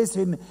he says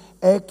in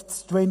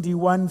Acts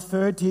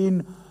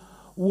 21:13,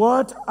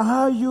 what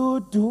are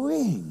you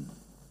doing?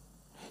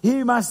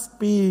 He must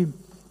be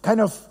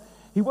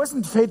he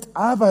wasn't fed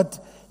up, but,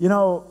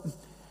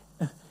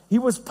 he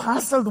was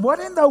puzzled. What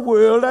in the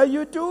world are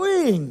you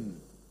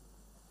doing?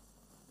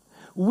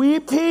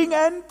 Weeping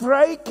and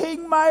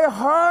breaking my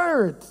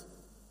heart,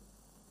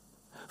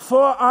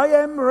 for I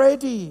am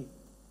ready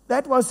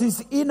That was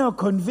his inner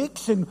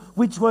conviction,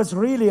 which was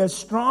really a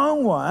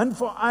strong one,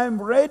 for I am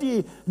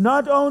ready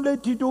not only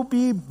to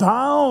be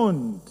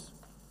bound,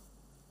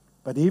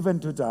 but even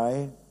to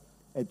die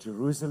at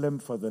Jerusalem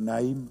for the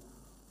name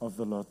of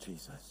the Lord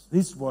Jesus.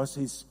 This was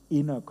his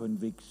inner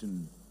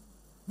conviction.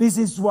 This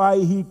is why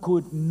he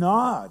could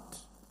not,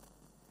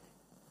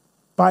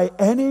 by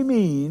any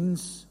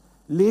means,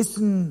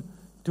 listen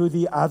to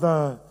the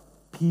other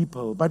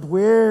people. But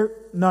were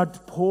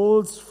not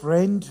Paul's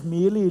friend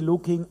merely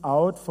looking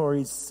out for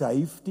his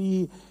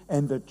safety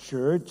and the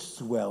church's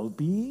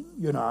well-being?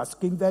 You're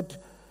asking that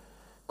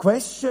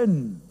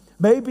question.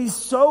 Maybe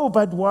so,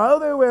 but while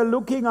they were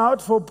looking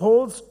out for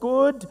Paul's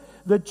good,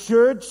 the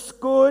church's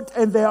good,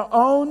 and their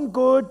own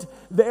good,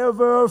 they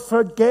were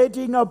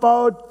forgetting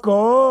about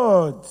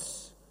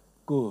God's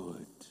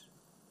good.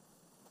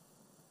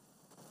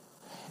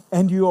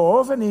 And you're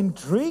often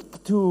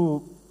intrigued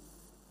to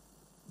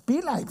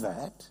be like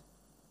that.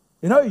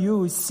 You know,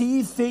 you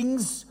see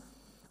things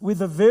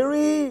with a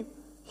very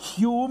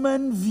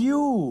human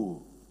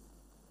view.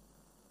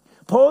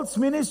 Paul's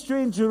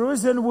ministry in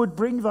Jerusalem would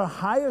bring the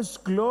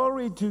highest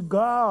glory to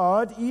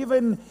God,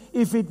 even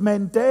if it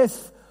meant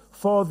death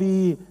for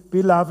the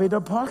beloved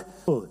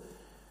apostle.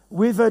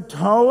 With a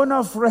tone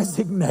of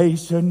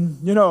resignation,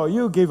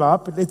 you give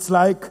up. It's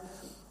like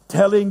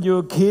telling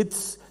your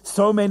kids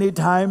so many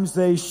times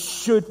they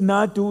should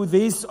not do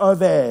this or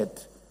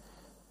that.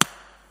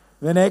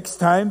 The next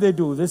time they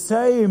do the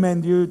same,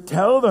 and you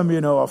tell them,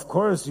 of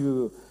course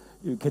you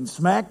can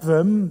smack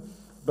them,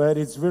 but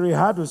it's very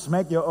hard to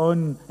smack your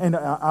own. And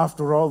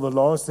after all, the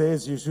law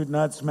says you should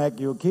not smack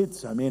your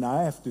kids. I mean,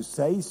 I have to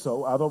say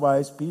so,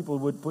 otherwise people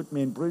would put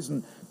me in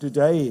prison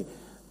today.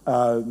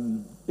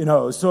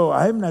 So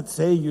I'm not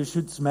saying you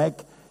should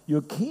smack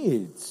your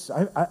kids.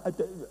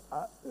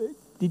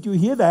 Did you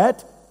hear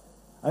that?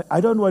 I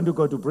don't want to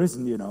go to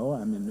prison,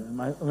 I mean,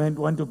 I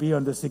want to be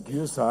on the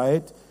secure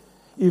side.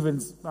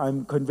 Even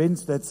I'm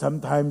convinced that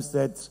sometimes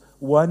that's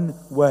one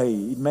way.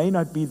 It may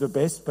not be the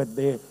best, but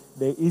there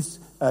is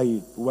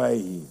a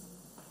way.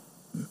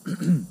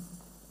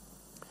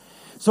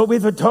 So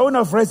with a tone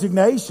of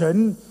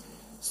resignation,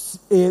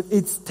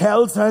 it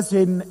tells us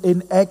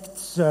in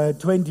Acts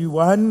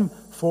 21,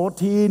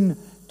 14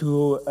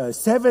 to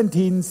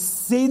 17,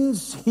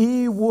 since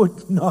he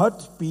would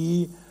not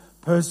be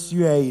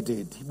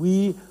persuaded,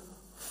 we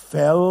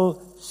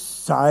fell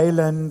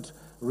silent,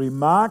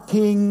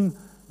 remarking,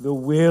 the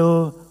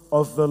will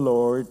of the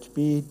Lord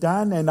be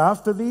done. And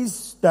after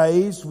these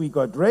days, we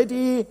got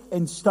ready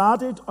and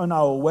started on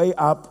our way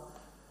up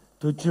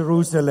to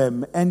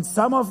Jerusalem. And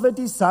some of the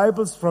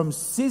disciples from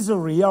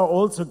Caesarea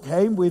also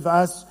came with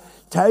us,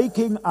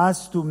 taking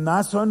us to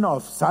Mnason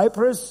of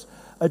Cyprus,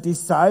 a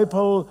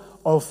disciple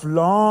of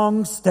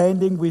long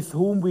standing with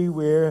whom we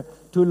were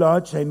to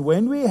lodge. And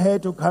when we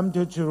had to come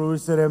to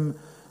Jerusalem,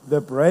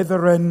 the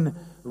brethren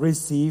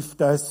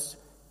received us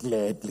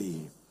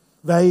gladly.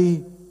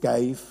 They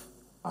gave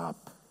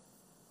up.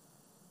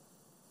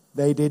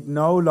 They did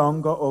no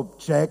longer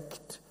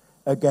object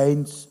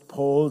against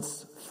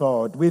Paul's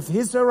thought. With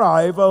his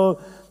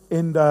arrival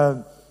in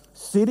the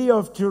city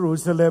of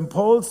Jerusalem,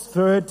 Paul's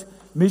third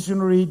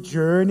missionary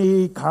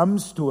journey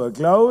comes to a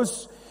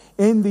close.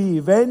 In the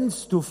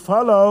events to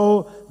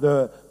follow,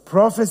 the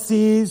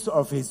prophecies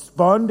of his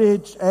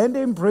bondage and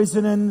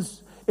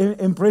imprisonment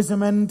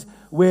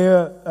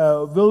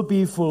will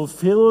be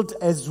fulfilled,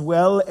 as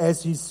well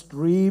as his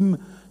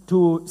dream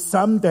to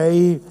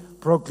someday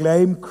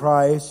proclaim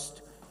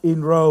Christ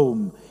in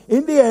Rome.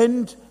 In the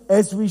end,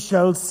 as we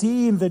shall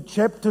see in the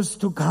chapters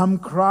to come,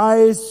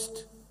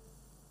 Christ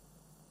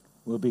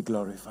will be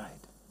glorified.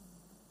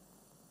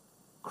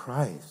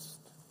 Christ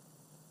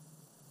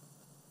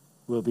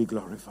will be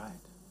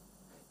glorified.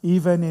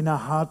 Even in a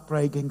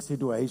heartbreaking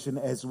situation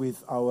as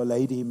with Our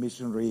Lady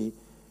missionary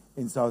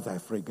in South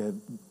Africa,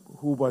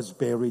 who was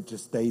buried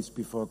just days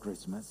before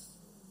Christmas.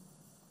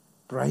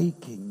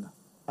 Breaking.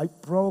 I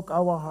broke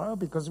our heart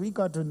because we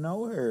got to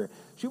know her.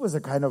 She was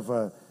a kind of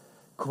a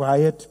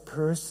quiet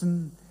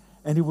person,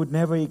 and you would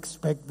never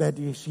expect that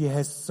she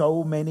has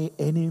so many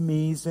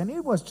enemies. And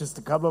it was just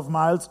a couple of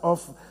miles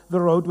off the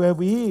road where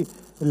we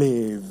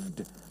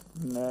lived,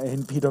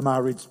 in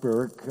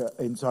Pietermaritzburg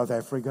in South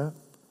Africa.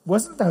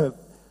 Wasn't that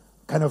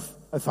kind of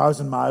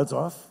 1,000 miles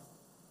off?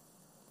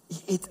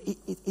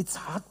 It's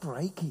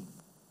heartbreaking.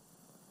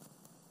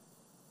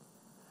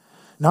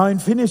 Now, in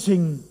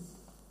finishing,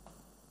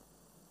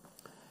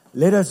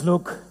 let us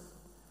look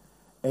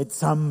at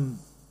some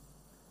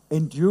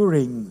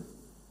enduring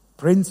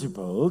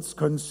principles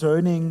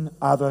concerning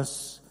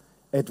others'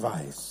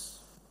 advice.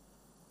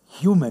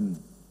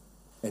 Human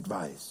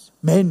advice.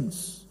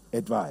 Men's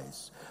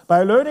advice.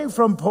 By learning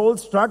from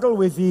Paul's struggle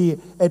with the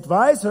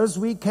advisors,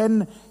 we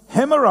can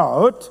hammer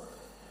out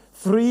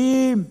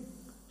 3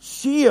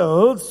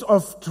 shields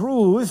of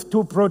truth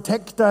to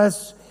protect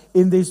us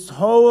in this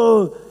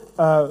whole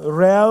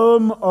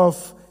realm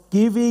of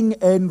giving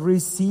and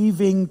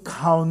receiving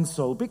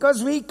counsel.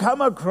 Because we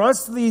come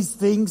across these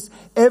things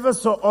ever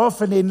so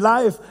often in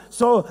life.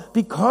 So,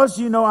 because,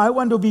 I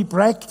want to be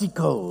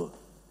practical.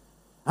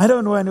 I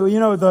don't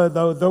know,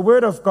 the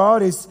Word of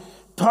God is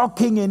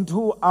talking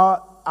into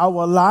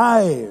our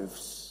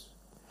lives.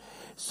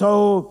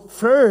 So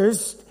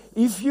first,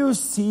 if you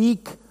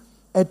seek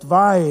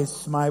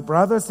advice, my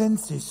brothers and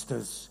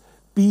sisters,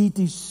 be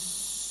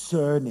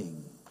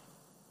discerning.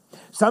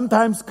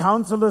 Sometimes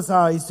counselors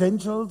are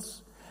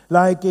essentials.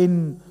 Like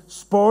in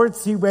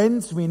sports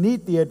events, we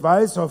need the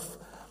advice of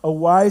a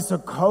wiser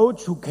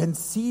coach who can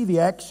see the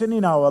action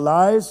in our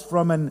lives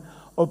from an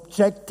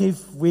objective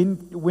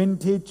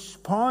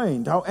vantage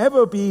point.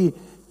 However, be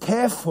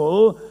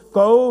careful,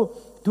 go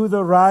to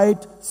the right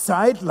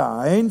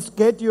sidelines,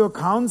 get your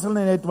counsel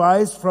and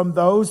advice from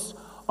those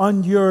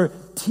on your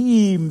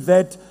team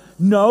that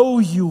know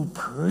you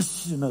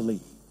personally.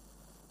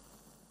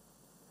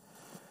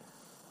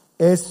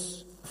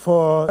 As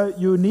for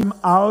you need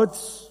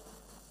outs,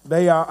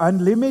 they are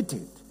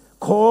unlimited.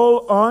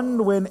 Call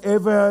on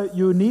whenever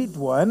you need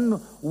one.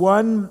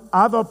 One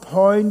other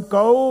point,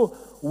 go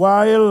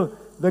while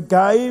the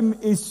game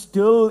is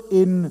still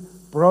in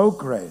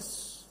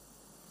progress.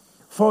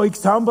 For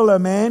example, a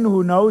man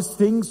who knows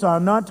things are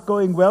not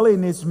going well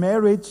in his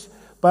marriage,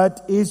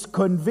 but is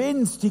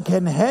convinced he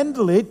can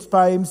handle it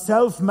by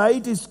himself, may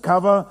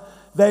discover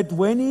that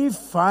when he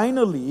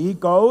finally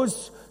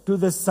goes to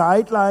the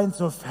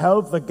sidelines of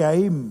help, the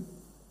game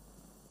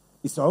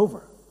is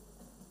over.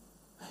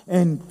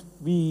 And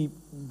we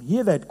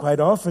hear that quite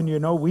often,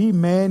 we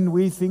men,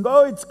 we think,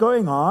 it's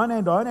going on,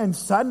 and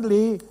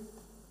suddenly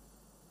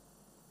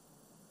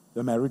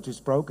the marriage is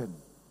broken.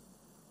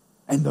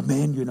 And the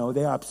men,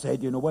 they're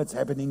upset, what's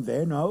happening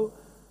there? No.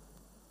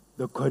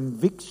 The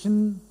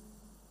conviction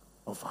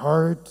of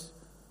heart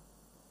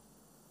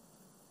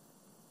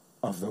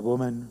of the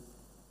woman,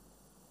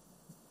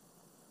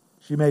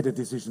 she made a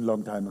decision a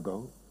long time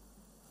ago.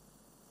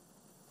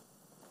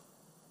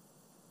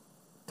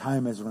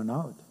 Time has run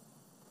out.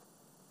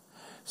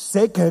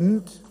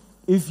 Second,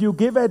 if you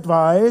give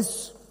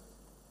advice,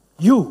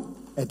 you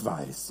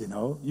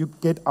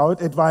get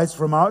out advice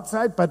from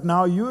outside, but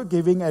now you're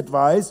giving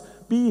advice.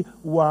 Be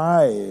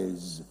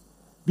wise.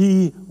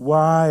 Be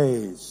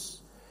wise.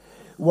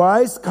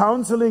 Wise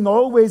counseling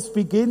always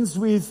begins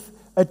with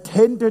a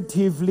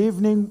tentative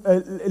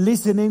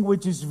listening,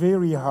 which is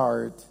very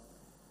hard.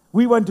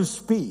 We want to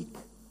speak,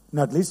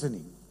 not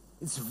listening.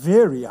 It's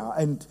very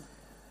hard. And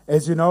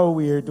as you know,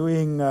 we are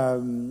doing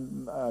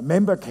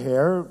member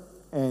care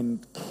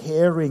and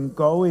caring,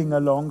 going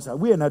alongside.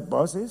 We are not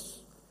bosses.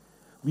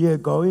 We are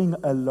going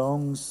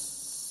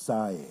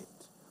alongside.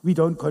 We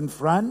don't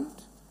confront,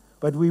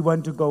 but we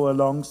want to go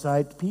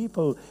alongside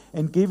people.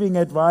 And giving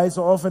advice,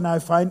 often I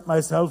find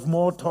myself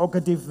more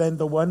talkative than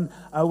the one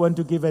I want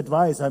to give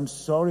advice. I'm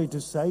sorry to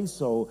say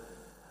so.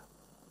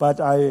 But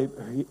I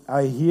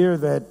hear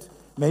that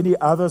many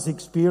others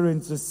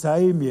experience the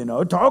same,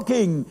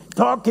 talking.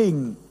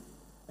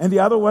 And the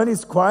other one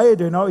is quiet,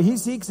 He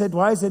seeks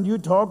advice and you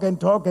talk and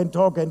talk and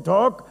talk and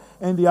talk.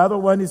 And the other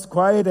one is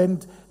quiet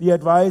and the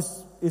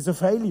advice is a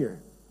failure.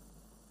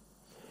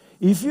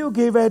 If you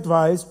give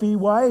advice, be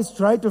wise.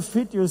 Try to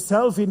fit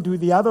yourself into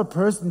the other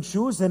person's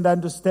shoes and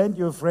understand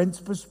your friend's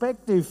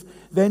perspective.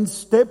 Then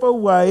step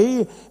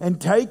away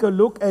and take a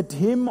look at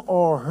him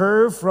or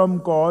her from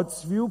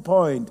God's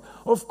viewpoint.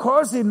 Of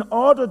course, in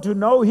order to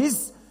know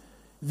his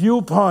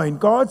viewpoint,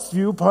 God's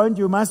viewpoint,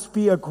 you must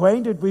be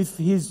acquainted with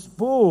his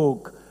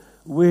book,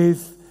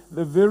 with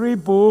the very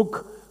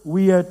book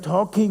we are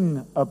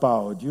talking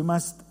about. You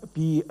must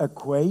be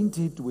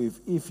acquainted with.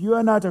 If you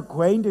are not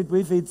acquainted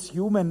with its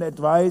human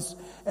advice,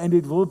 and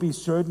it will be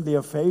certainly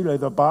a failure.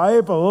 The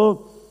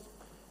Bible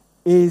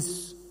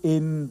is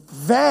in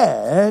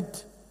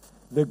that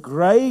the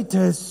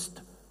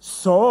greatest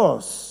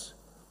source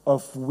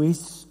of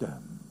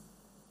wisdom.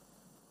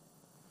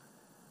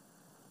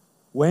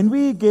 When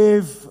we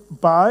give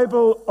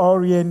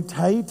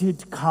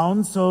Bible-orientated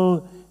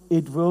counsel,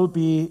 it will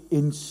be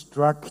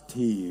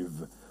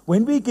instructive.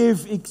 When we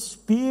give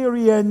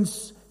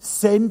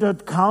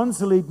experience-centered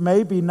counsel, it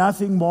may be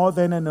nothing more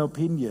than an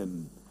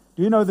opinion.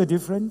 Do you know the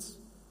difference?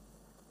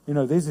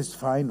 This is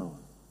final.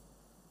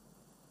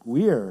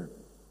 Who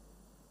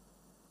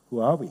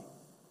are we?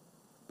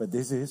 But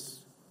this is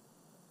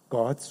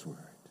God's word.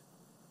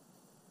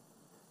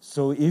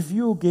 So if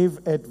you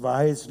give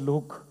advice,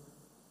 look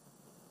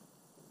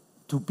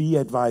to be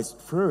advised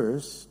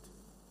first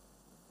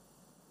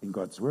in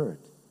God's word.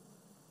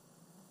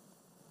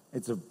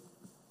 It's a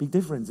big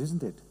difference,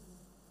 isn't it?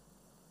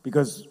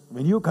 Because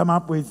when you come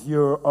up with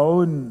your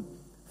own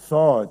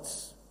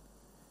thoughts,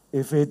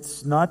 if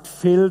it's not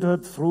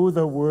filtered through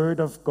the Word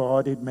of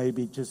God, it may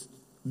be just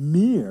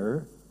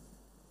mere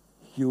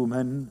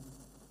human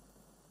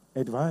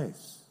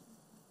advice.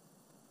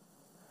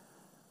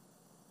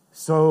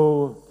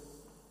 So,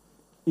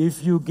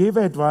 if you give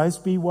advice,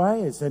 be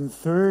wise. And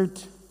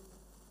third,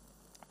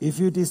 if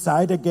you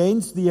decide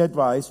against the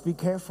advice, be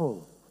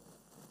careful.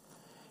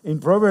 In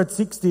Proverbs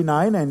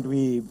 69, and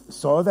we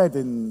saw that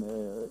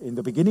in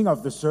the beginning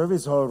of the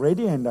service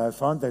already, and I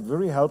found that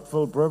very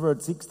helpful.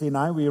 Proverbs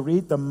 69, we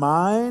read, "The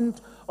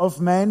mind of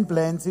man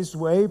plans his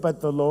way,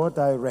 but the Lord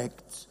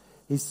directs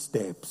his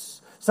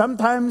steps."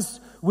 Sometimes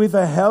with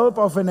the help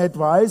of an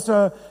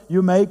advisor,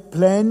 you make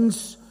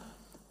plans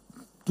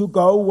to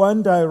go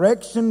one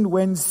direction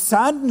when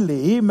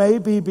suddenly,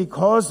 maybe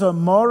because a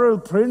moral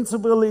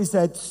principle is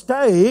at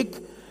stake,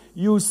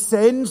 you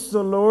sense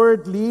the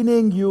Lord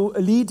leading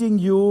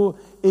you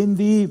in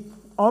the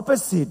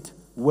opposite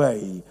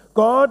way.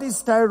 God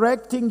is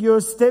directing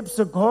your steps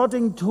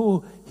according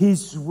to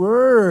His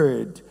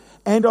Word.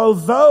 And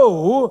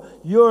although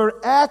your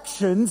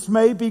actions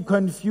may be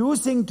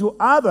confusing to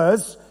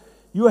others,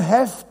 you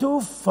have to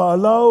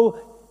follow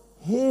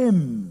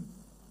Him,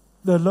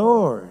 the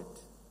Lord.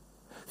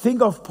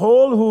 Think of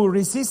Paul, who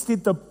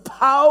resisted the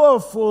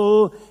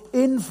powerful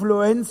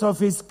influence of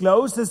his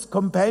closest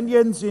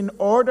companions in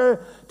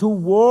order to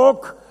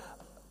walk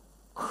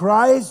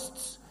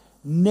Christ's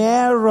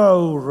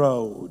narrow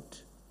road.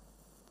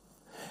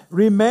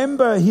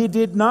 Remember, he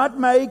did not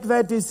make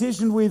that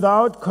decision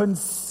without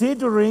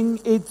considering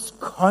its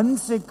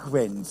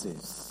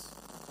consequences.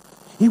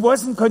 He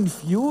wasn't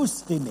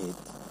confused in it.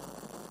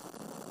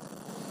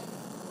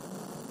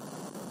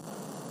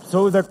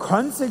 So the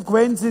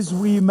consequences,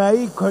 we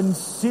may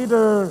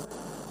consider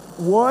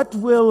what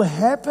will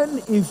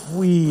happen if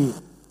we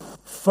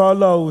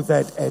follow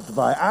that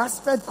advice.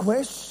 Ask that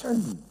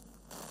question.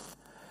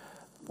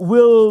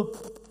 Will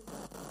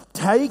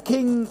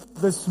taking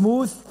the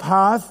smooth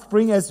path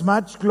bring as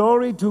much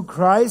glory to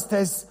Christ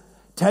as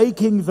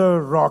taking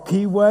the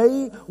rocky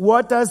way?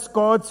 What does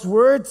God's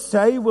Word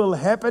say will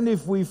happen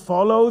if we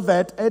follow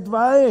that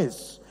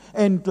advice?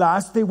 And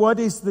lastly, what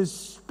is the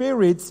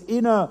Spirit's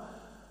inner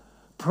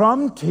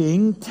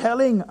prompting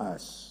telling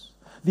us?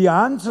 The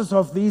answers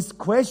of these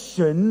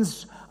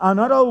questions are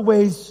not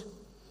always,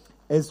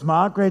 as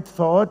Margaret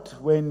thought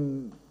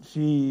when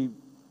she,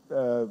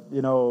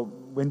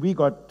 when we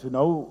got to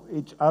know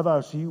each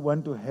other, she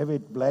wanted to have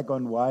it black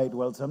on white.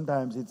 Well,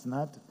 sometimes it's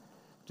not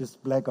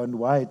just black on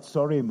white.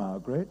 Sorry,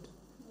 Margaret.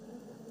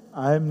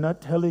 I'm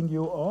not telling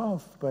you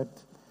off,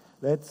 but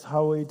that's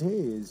how it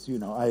is.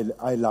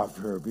 I love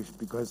her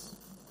because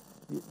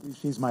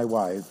she's my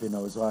wife,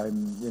 so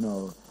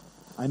I'm,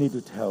 I need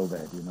to tell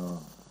that,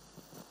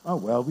 Oh,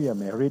 well, we are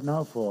married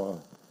now for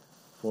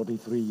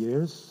 43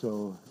 years,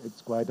 so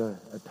it's quite a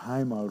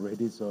time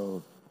already,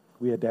 so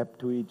we adapt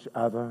to each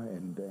other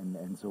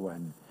and so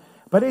on.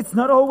 But it's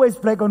not always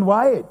black and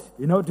white,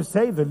 to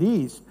say the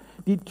least.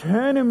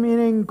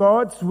 Determining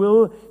God's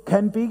will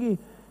can be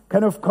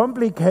kind of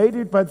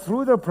complicated, but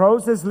through the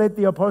process, let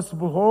the Apostle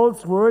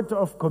Paul's word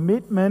of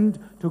commitment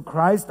to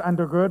Christ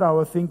undergird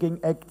our thinking.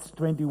 Acts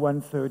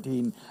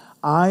 21:13.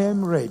 I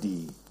am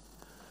ready,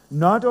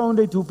 not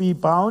only to be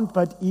bound,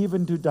 but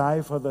even to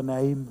die for the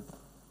name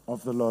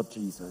of the Lord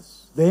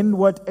Jesus. Then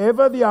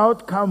whatever the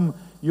outcome,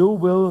 you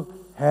will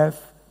have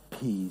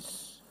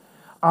peace.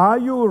 Are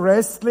you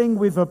wrestling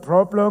with a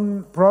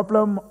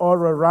problem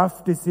or a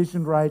rough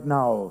decision right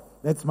now?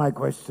 That's my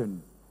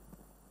question.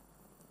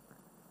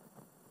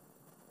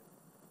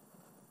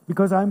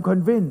 Because I'm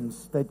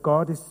convinced that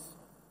God is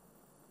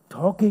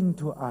talking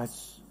to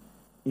us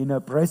in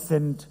a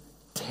present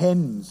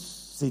tense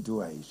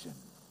situation.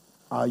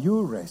 Are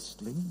you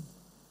wrestling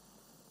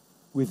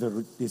with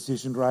a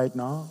decision right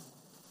now?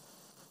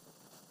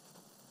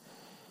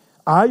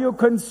 Are you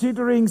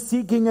considering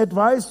seeking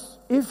advice?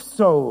 If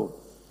so,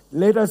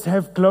 let us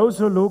have a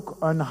closer look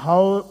on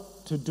how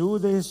to do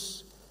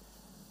this.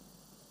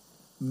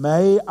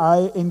 May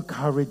I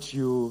encourage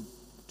you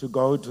to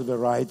go to the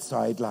right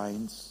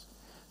sidelines.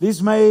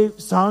 This may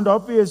sound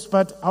obvious,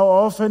 but how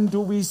often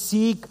do we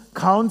seek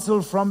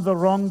counsel from the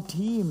wrong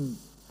team?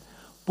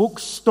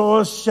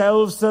 Bookstore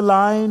shelves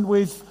aligned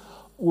with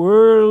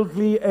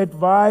worldly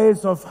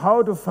advice of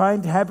how to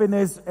find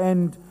happiness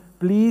and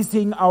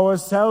pleasing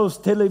ourselves.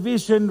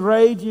 Television,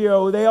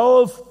 radio, they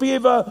all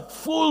give a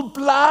full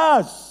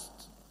blast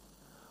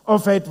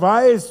of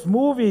advice,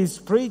 movies,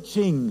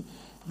 preaching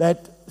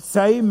that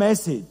same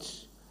message.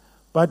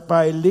 But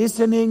by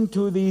listening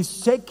to these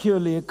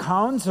secular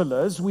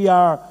counselors, we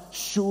are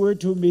sure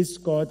to miss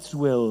God's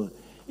will.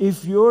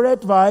 If your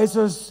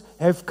advisors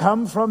have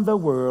come from the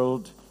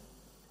world,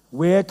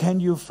 where can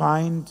you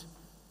find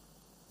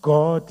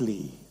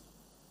godly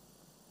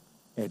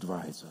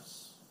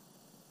advisors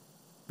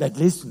that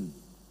listen?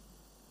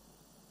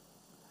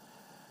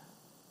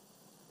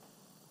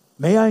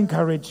 May I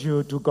encourage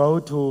you to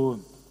go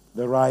to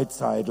the right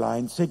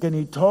sideline.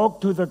 Secondly, talk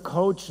to the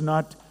coach,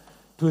 not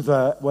to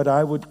the what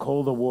I would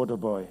call the water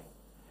boy.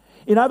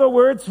 In other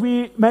words,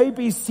 we may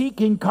be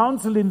seeking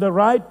counsel in the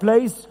right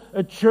place,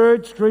 a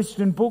church,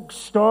 Christian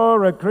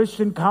bookstore, a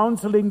Christian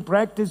counseling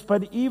practice,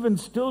 but even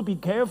still be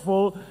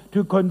careful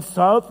to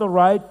consult the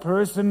right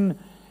person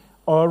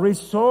or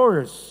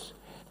resource.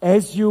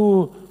 As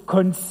you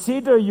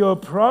consider your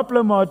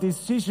problem or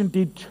decision,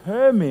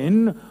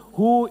 determine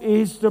who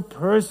is the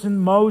person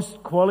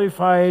most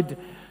qualified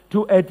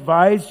to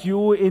advise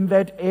you in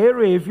that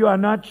area. If you are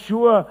not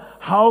sure,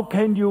 how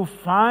can you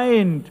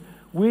find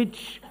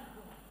which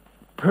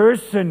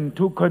person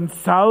to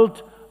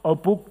consult or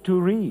book to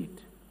read?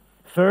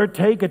 Third,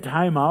 take a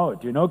time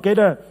out, get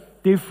a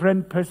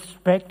different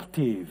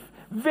perspective.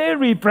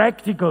 very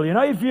practical.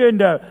 If you're in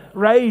the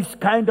race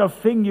kind of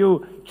thing,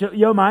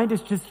 your mind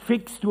is just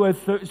fixed to a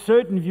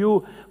certain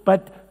view,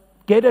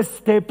 but get a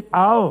step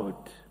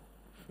out.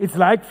 It's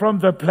like from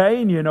the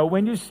plane,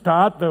 when you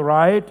start the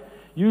ride,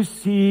 you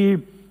see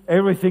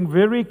everything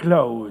very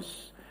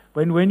close.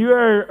 When you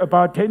are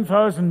about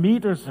 10,000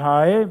 meters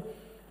high,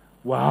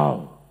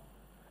 wow.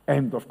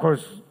 And of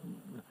course,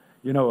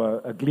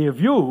 a clear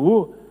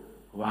view,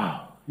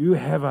 wow. You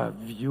have a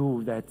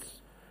view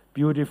that's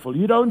beautiful.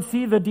 You don't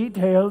see the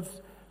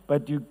details,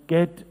 but you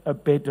get a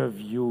better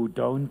view,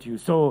 don't you?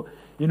 So,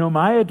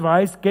 my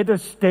advice, get a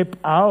step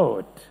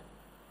out.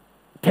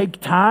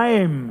 Take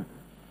time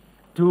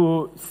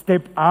to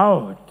step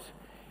out.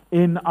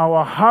 In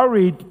our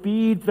hurried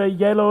beat, the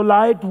yellow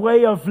light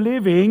way of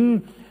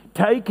living,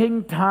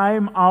 taking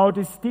time out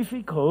is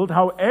difficult.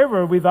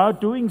 However,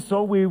 without doing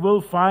so, we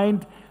will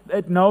find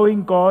that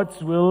knowing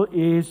God's will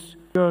is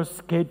your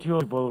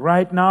schedule.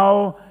 Right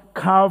now,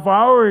 carve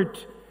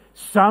out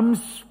some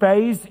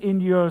space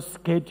in your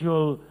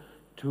schedule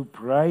to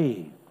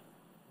pray.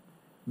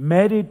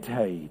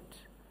 Meditate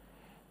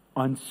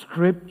on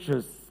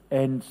scriptures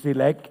and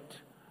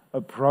select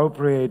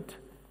appropriate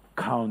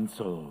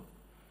counsel.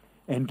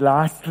 And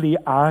lastly,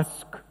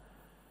 ask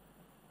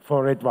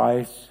for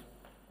advice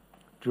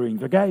during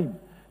the game.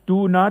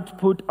 Do not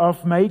put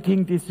off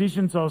making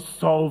decisions or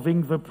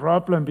solving the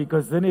problem,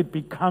 because then it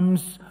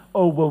becomes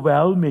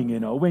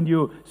overwhelming, When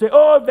you say,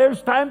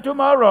 there's time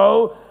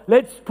tomorrow,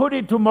 let's put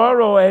it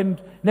tomorrow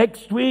and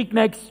next week,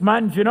 next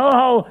month. You know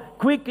how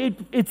quick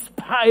it's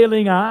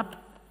piling up?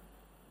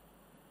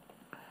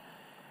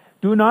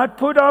 Do not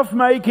put off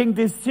making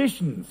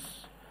decisions.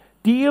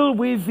 Deal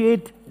with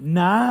it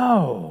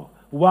now.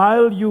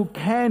 While you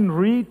can,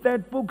 read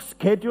that book,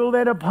 schedule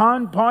that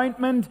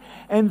appointment,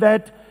 and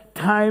that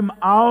time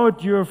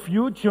out. Your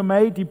future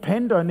may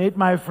depend on it.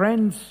 My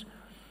friends,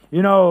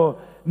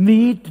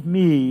 need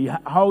me.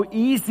 How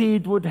easy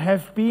it would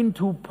have been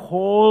to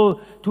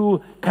Paul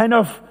to kind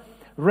of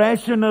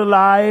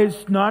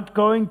rationalize not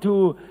going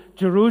to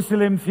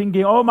Jerusalem,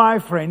 thinking, my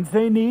friends,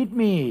 they need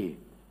me.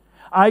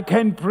 I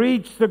can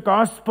preach the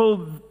gospel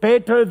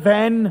better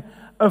than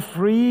a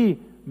free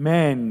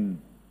man.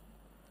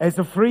 As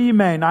a free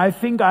man, I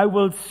think I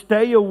will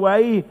stay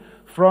away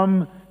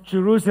from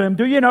Jerusalem.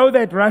 Do you know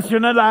that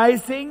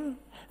rationalizing?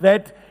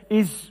 That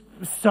is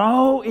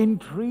so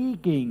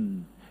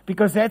intriguing,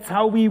 because that's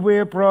how we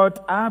were brought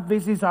up.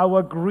 This is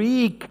our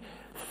Greek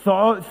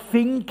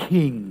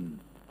thinking.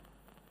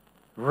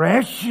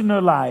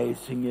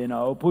 Rationalizing,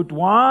 put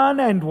 1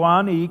 and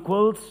 1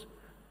 equals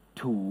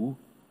 2.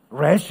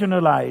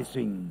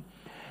 Rationalizing.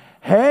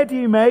 Had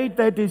he made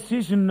that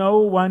decision, no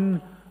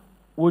one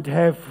would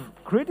have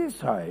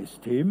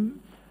criticized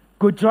him.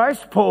 Good choice,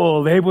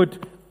 Paul. They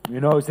would,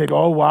 said,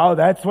 wow,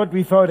 that's what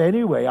we thought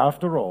anyway,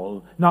 after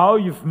all. Now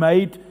you've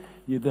made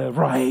the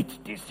right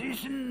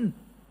decision.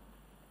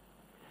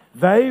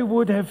 They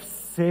would have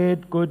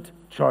said, good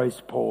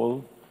choice,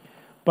 Paul.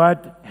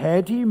 But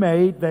had he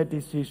made that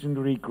decision,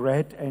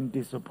 regret and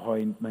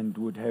disappointment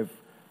would have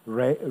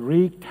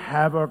wreaked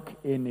havoc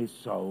in his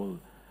soul.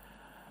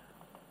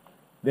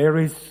 There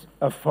is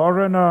a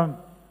foreigner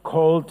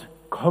called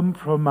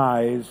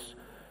compromise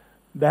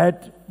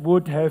that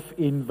would have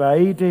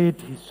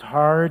invaded his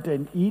heart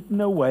and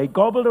eaten away,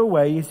 gobbled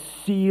away his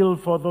zeal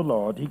for the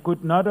Lord. He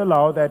could not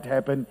allow that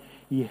happen.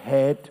 He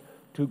had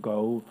to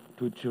go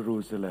to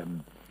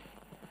Jerusalem.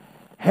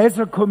 Has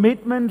a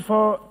commitment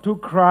to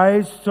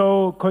Christ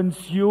so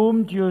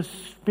consumed your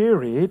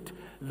spirit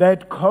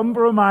that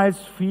compromise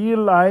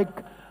feel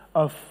like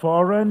a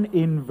foreign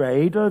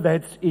invader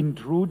that's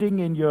intruding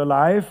in your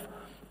life?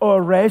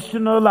 Or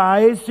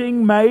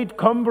rationalizing made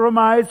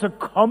compromise a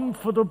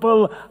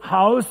comfortable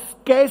house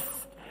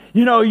guest?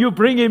 You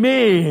bring him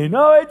in.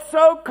 Oh, it's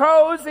so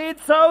cozy,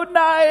 it's so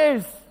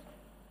nice.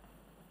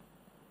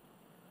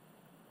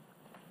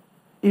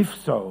 If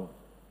so,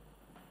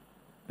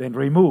 then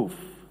remove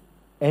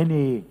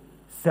any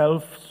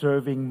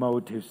self-serving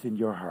motives in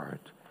your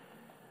heart.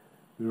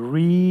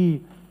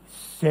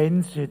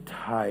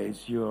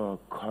 Resensitize your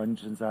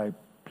conscience, I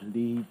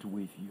plead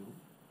with you.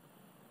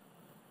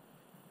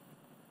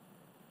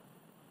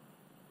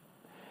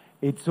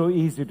 It's so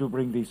easy to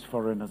bring these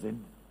foreigners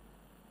in.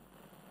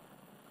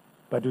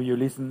 But do you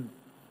listen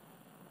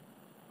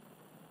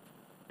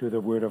to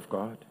the Word of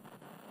God?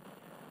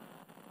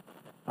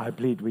 I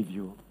plead with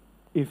you,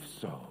 if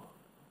so,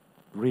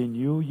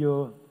 renew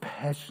your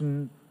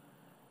passion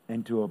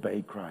and to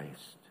obey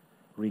Christ,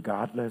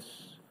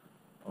 regardless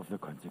of the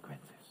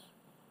consequences.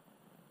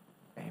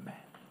 Amen.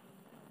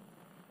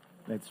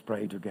 Let's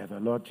pray together.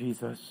 Lord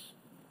Jesus,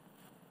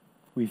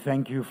 we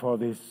thank you for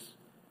this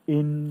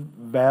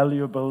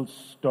invaluable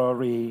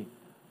story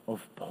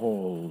of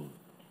Paul,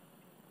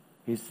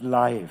 his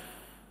life,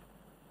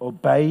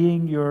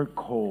 obeying your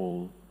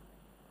call,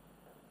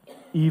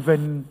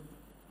 even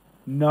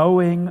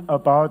knowing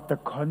about the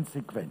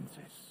consequences.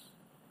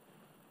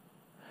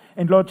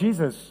 And Lord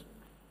Jesus,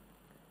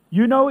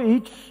 you know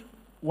each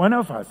one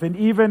of us, and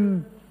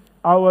even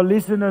our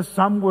listeners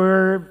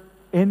somewhere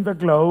in the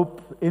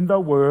globe, in the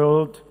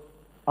world,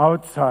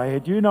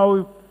 outside. You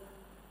know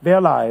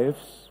their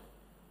lives.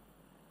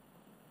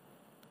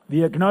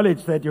 We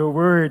acknowledge that your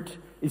word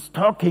is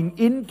talking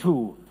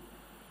into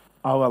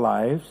our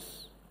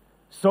lives.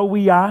 So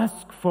we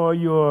ask for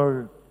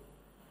your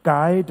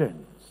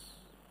guidance,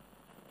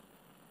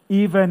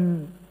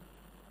 even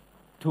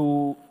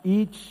to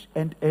each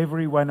and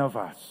every one of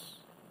us,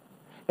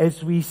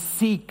 as we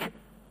seek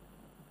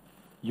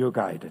your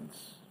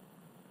guidance.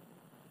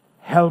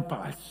 Help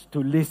us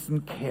to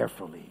listen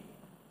carefully,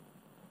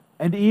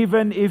 and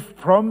even if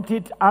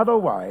prompted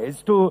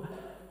otherwise, to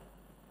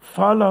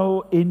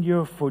follow in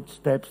your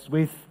footsteps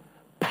with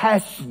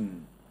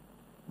passion,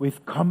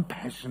 with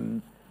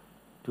compassion,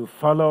 to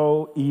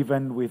follow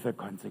even with the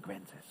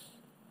consequences.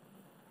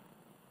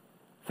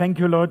 Thank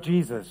you, Lord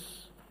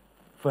Jesus,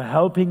 for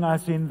helping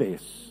us in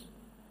this,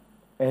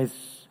 as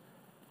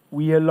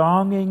we are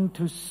longing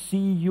to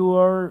see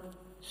your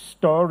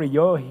story,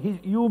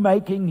 you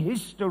making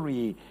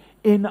history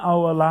in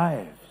our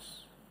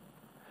lives.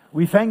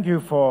 We thank you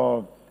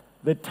for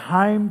the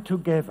time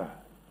together,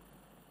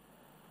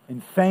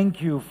 and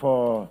thank you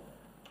for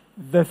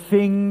the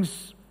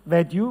things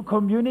that you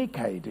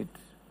communicated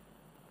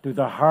to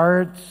the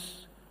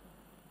hearts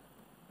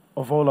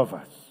of all of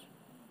us.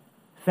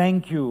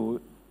 Thank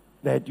you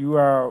that you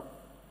are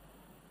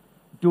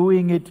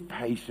doing it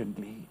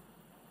patiently,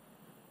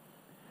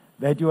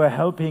 that you are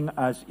helping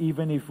us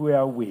even if we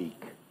are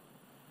weak.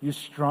 You're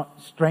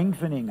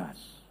strengthening us.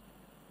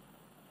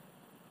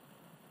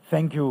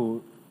 Thank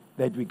you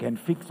that we can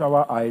fix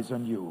our eyes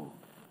on you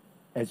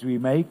as we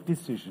make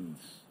decisions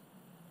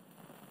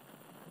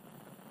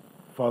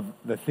for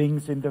the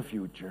things in the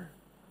future.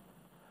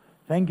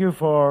 Thank you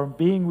for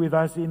being with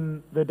us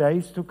in the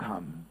days to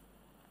come,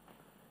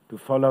 to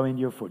follow in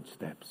your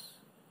footsteps,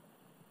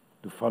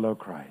 to follow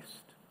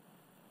Christ.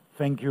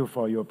 Thank you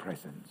for your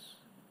presence,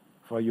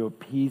 for your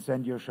peace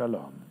and your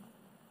shalom.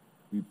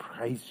 We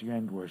praise you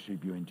and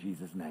worship you in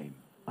Jesus' name.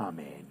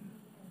 Amen.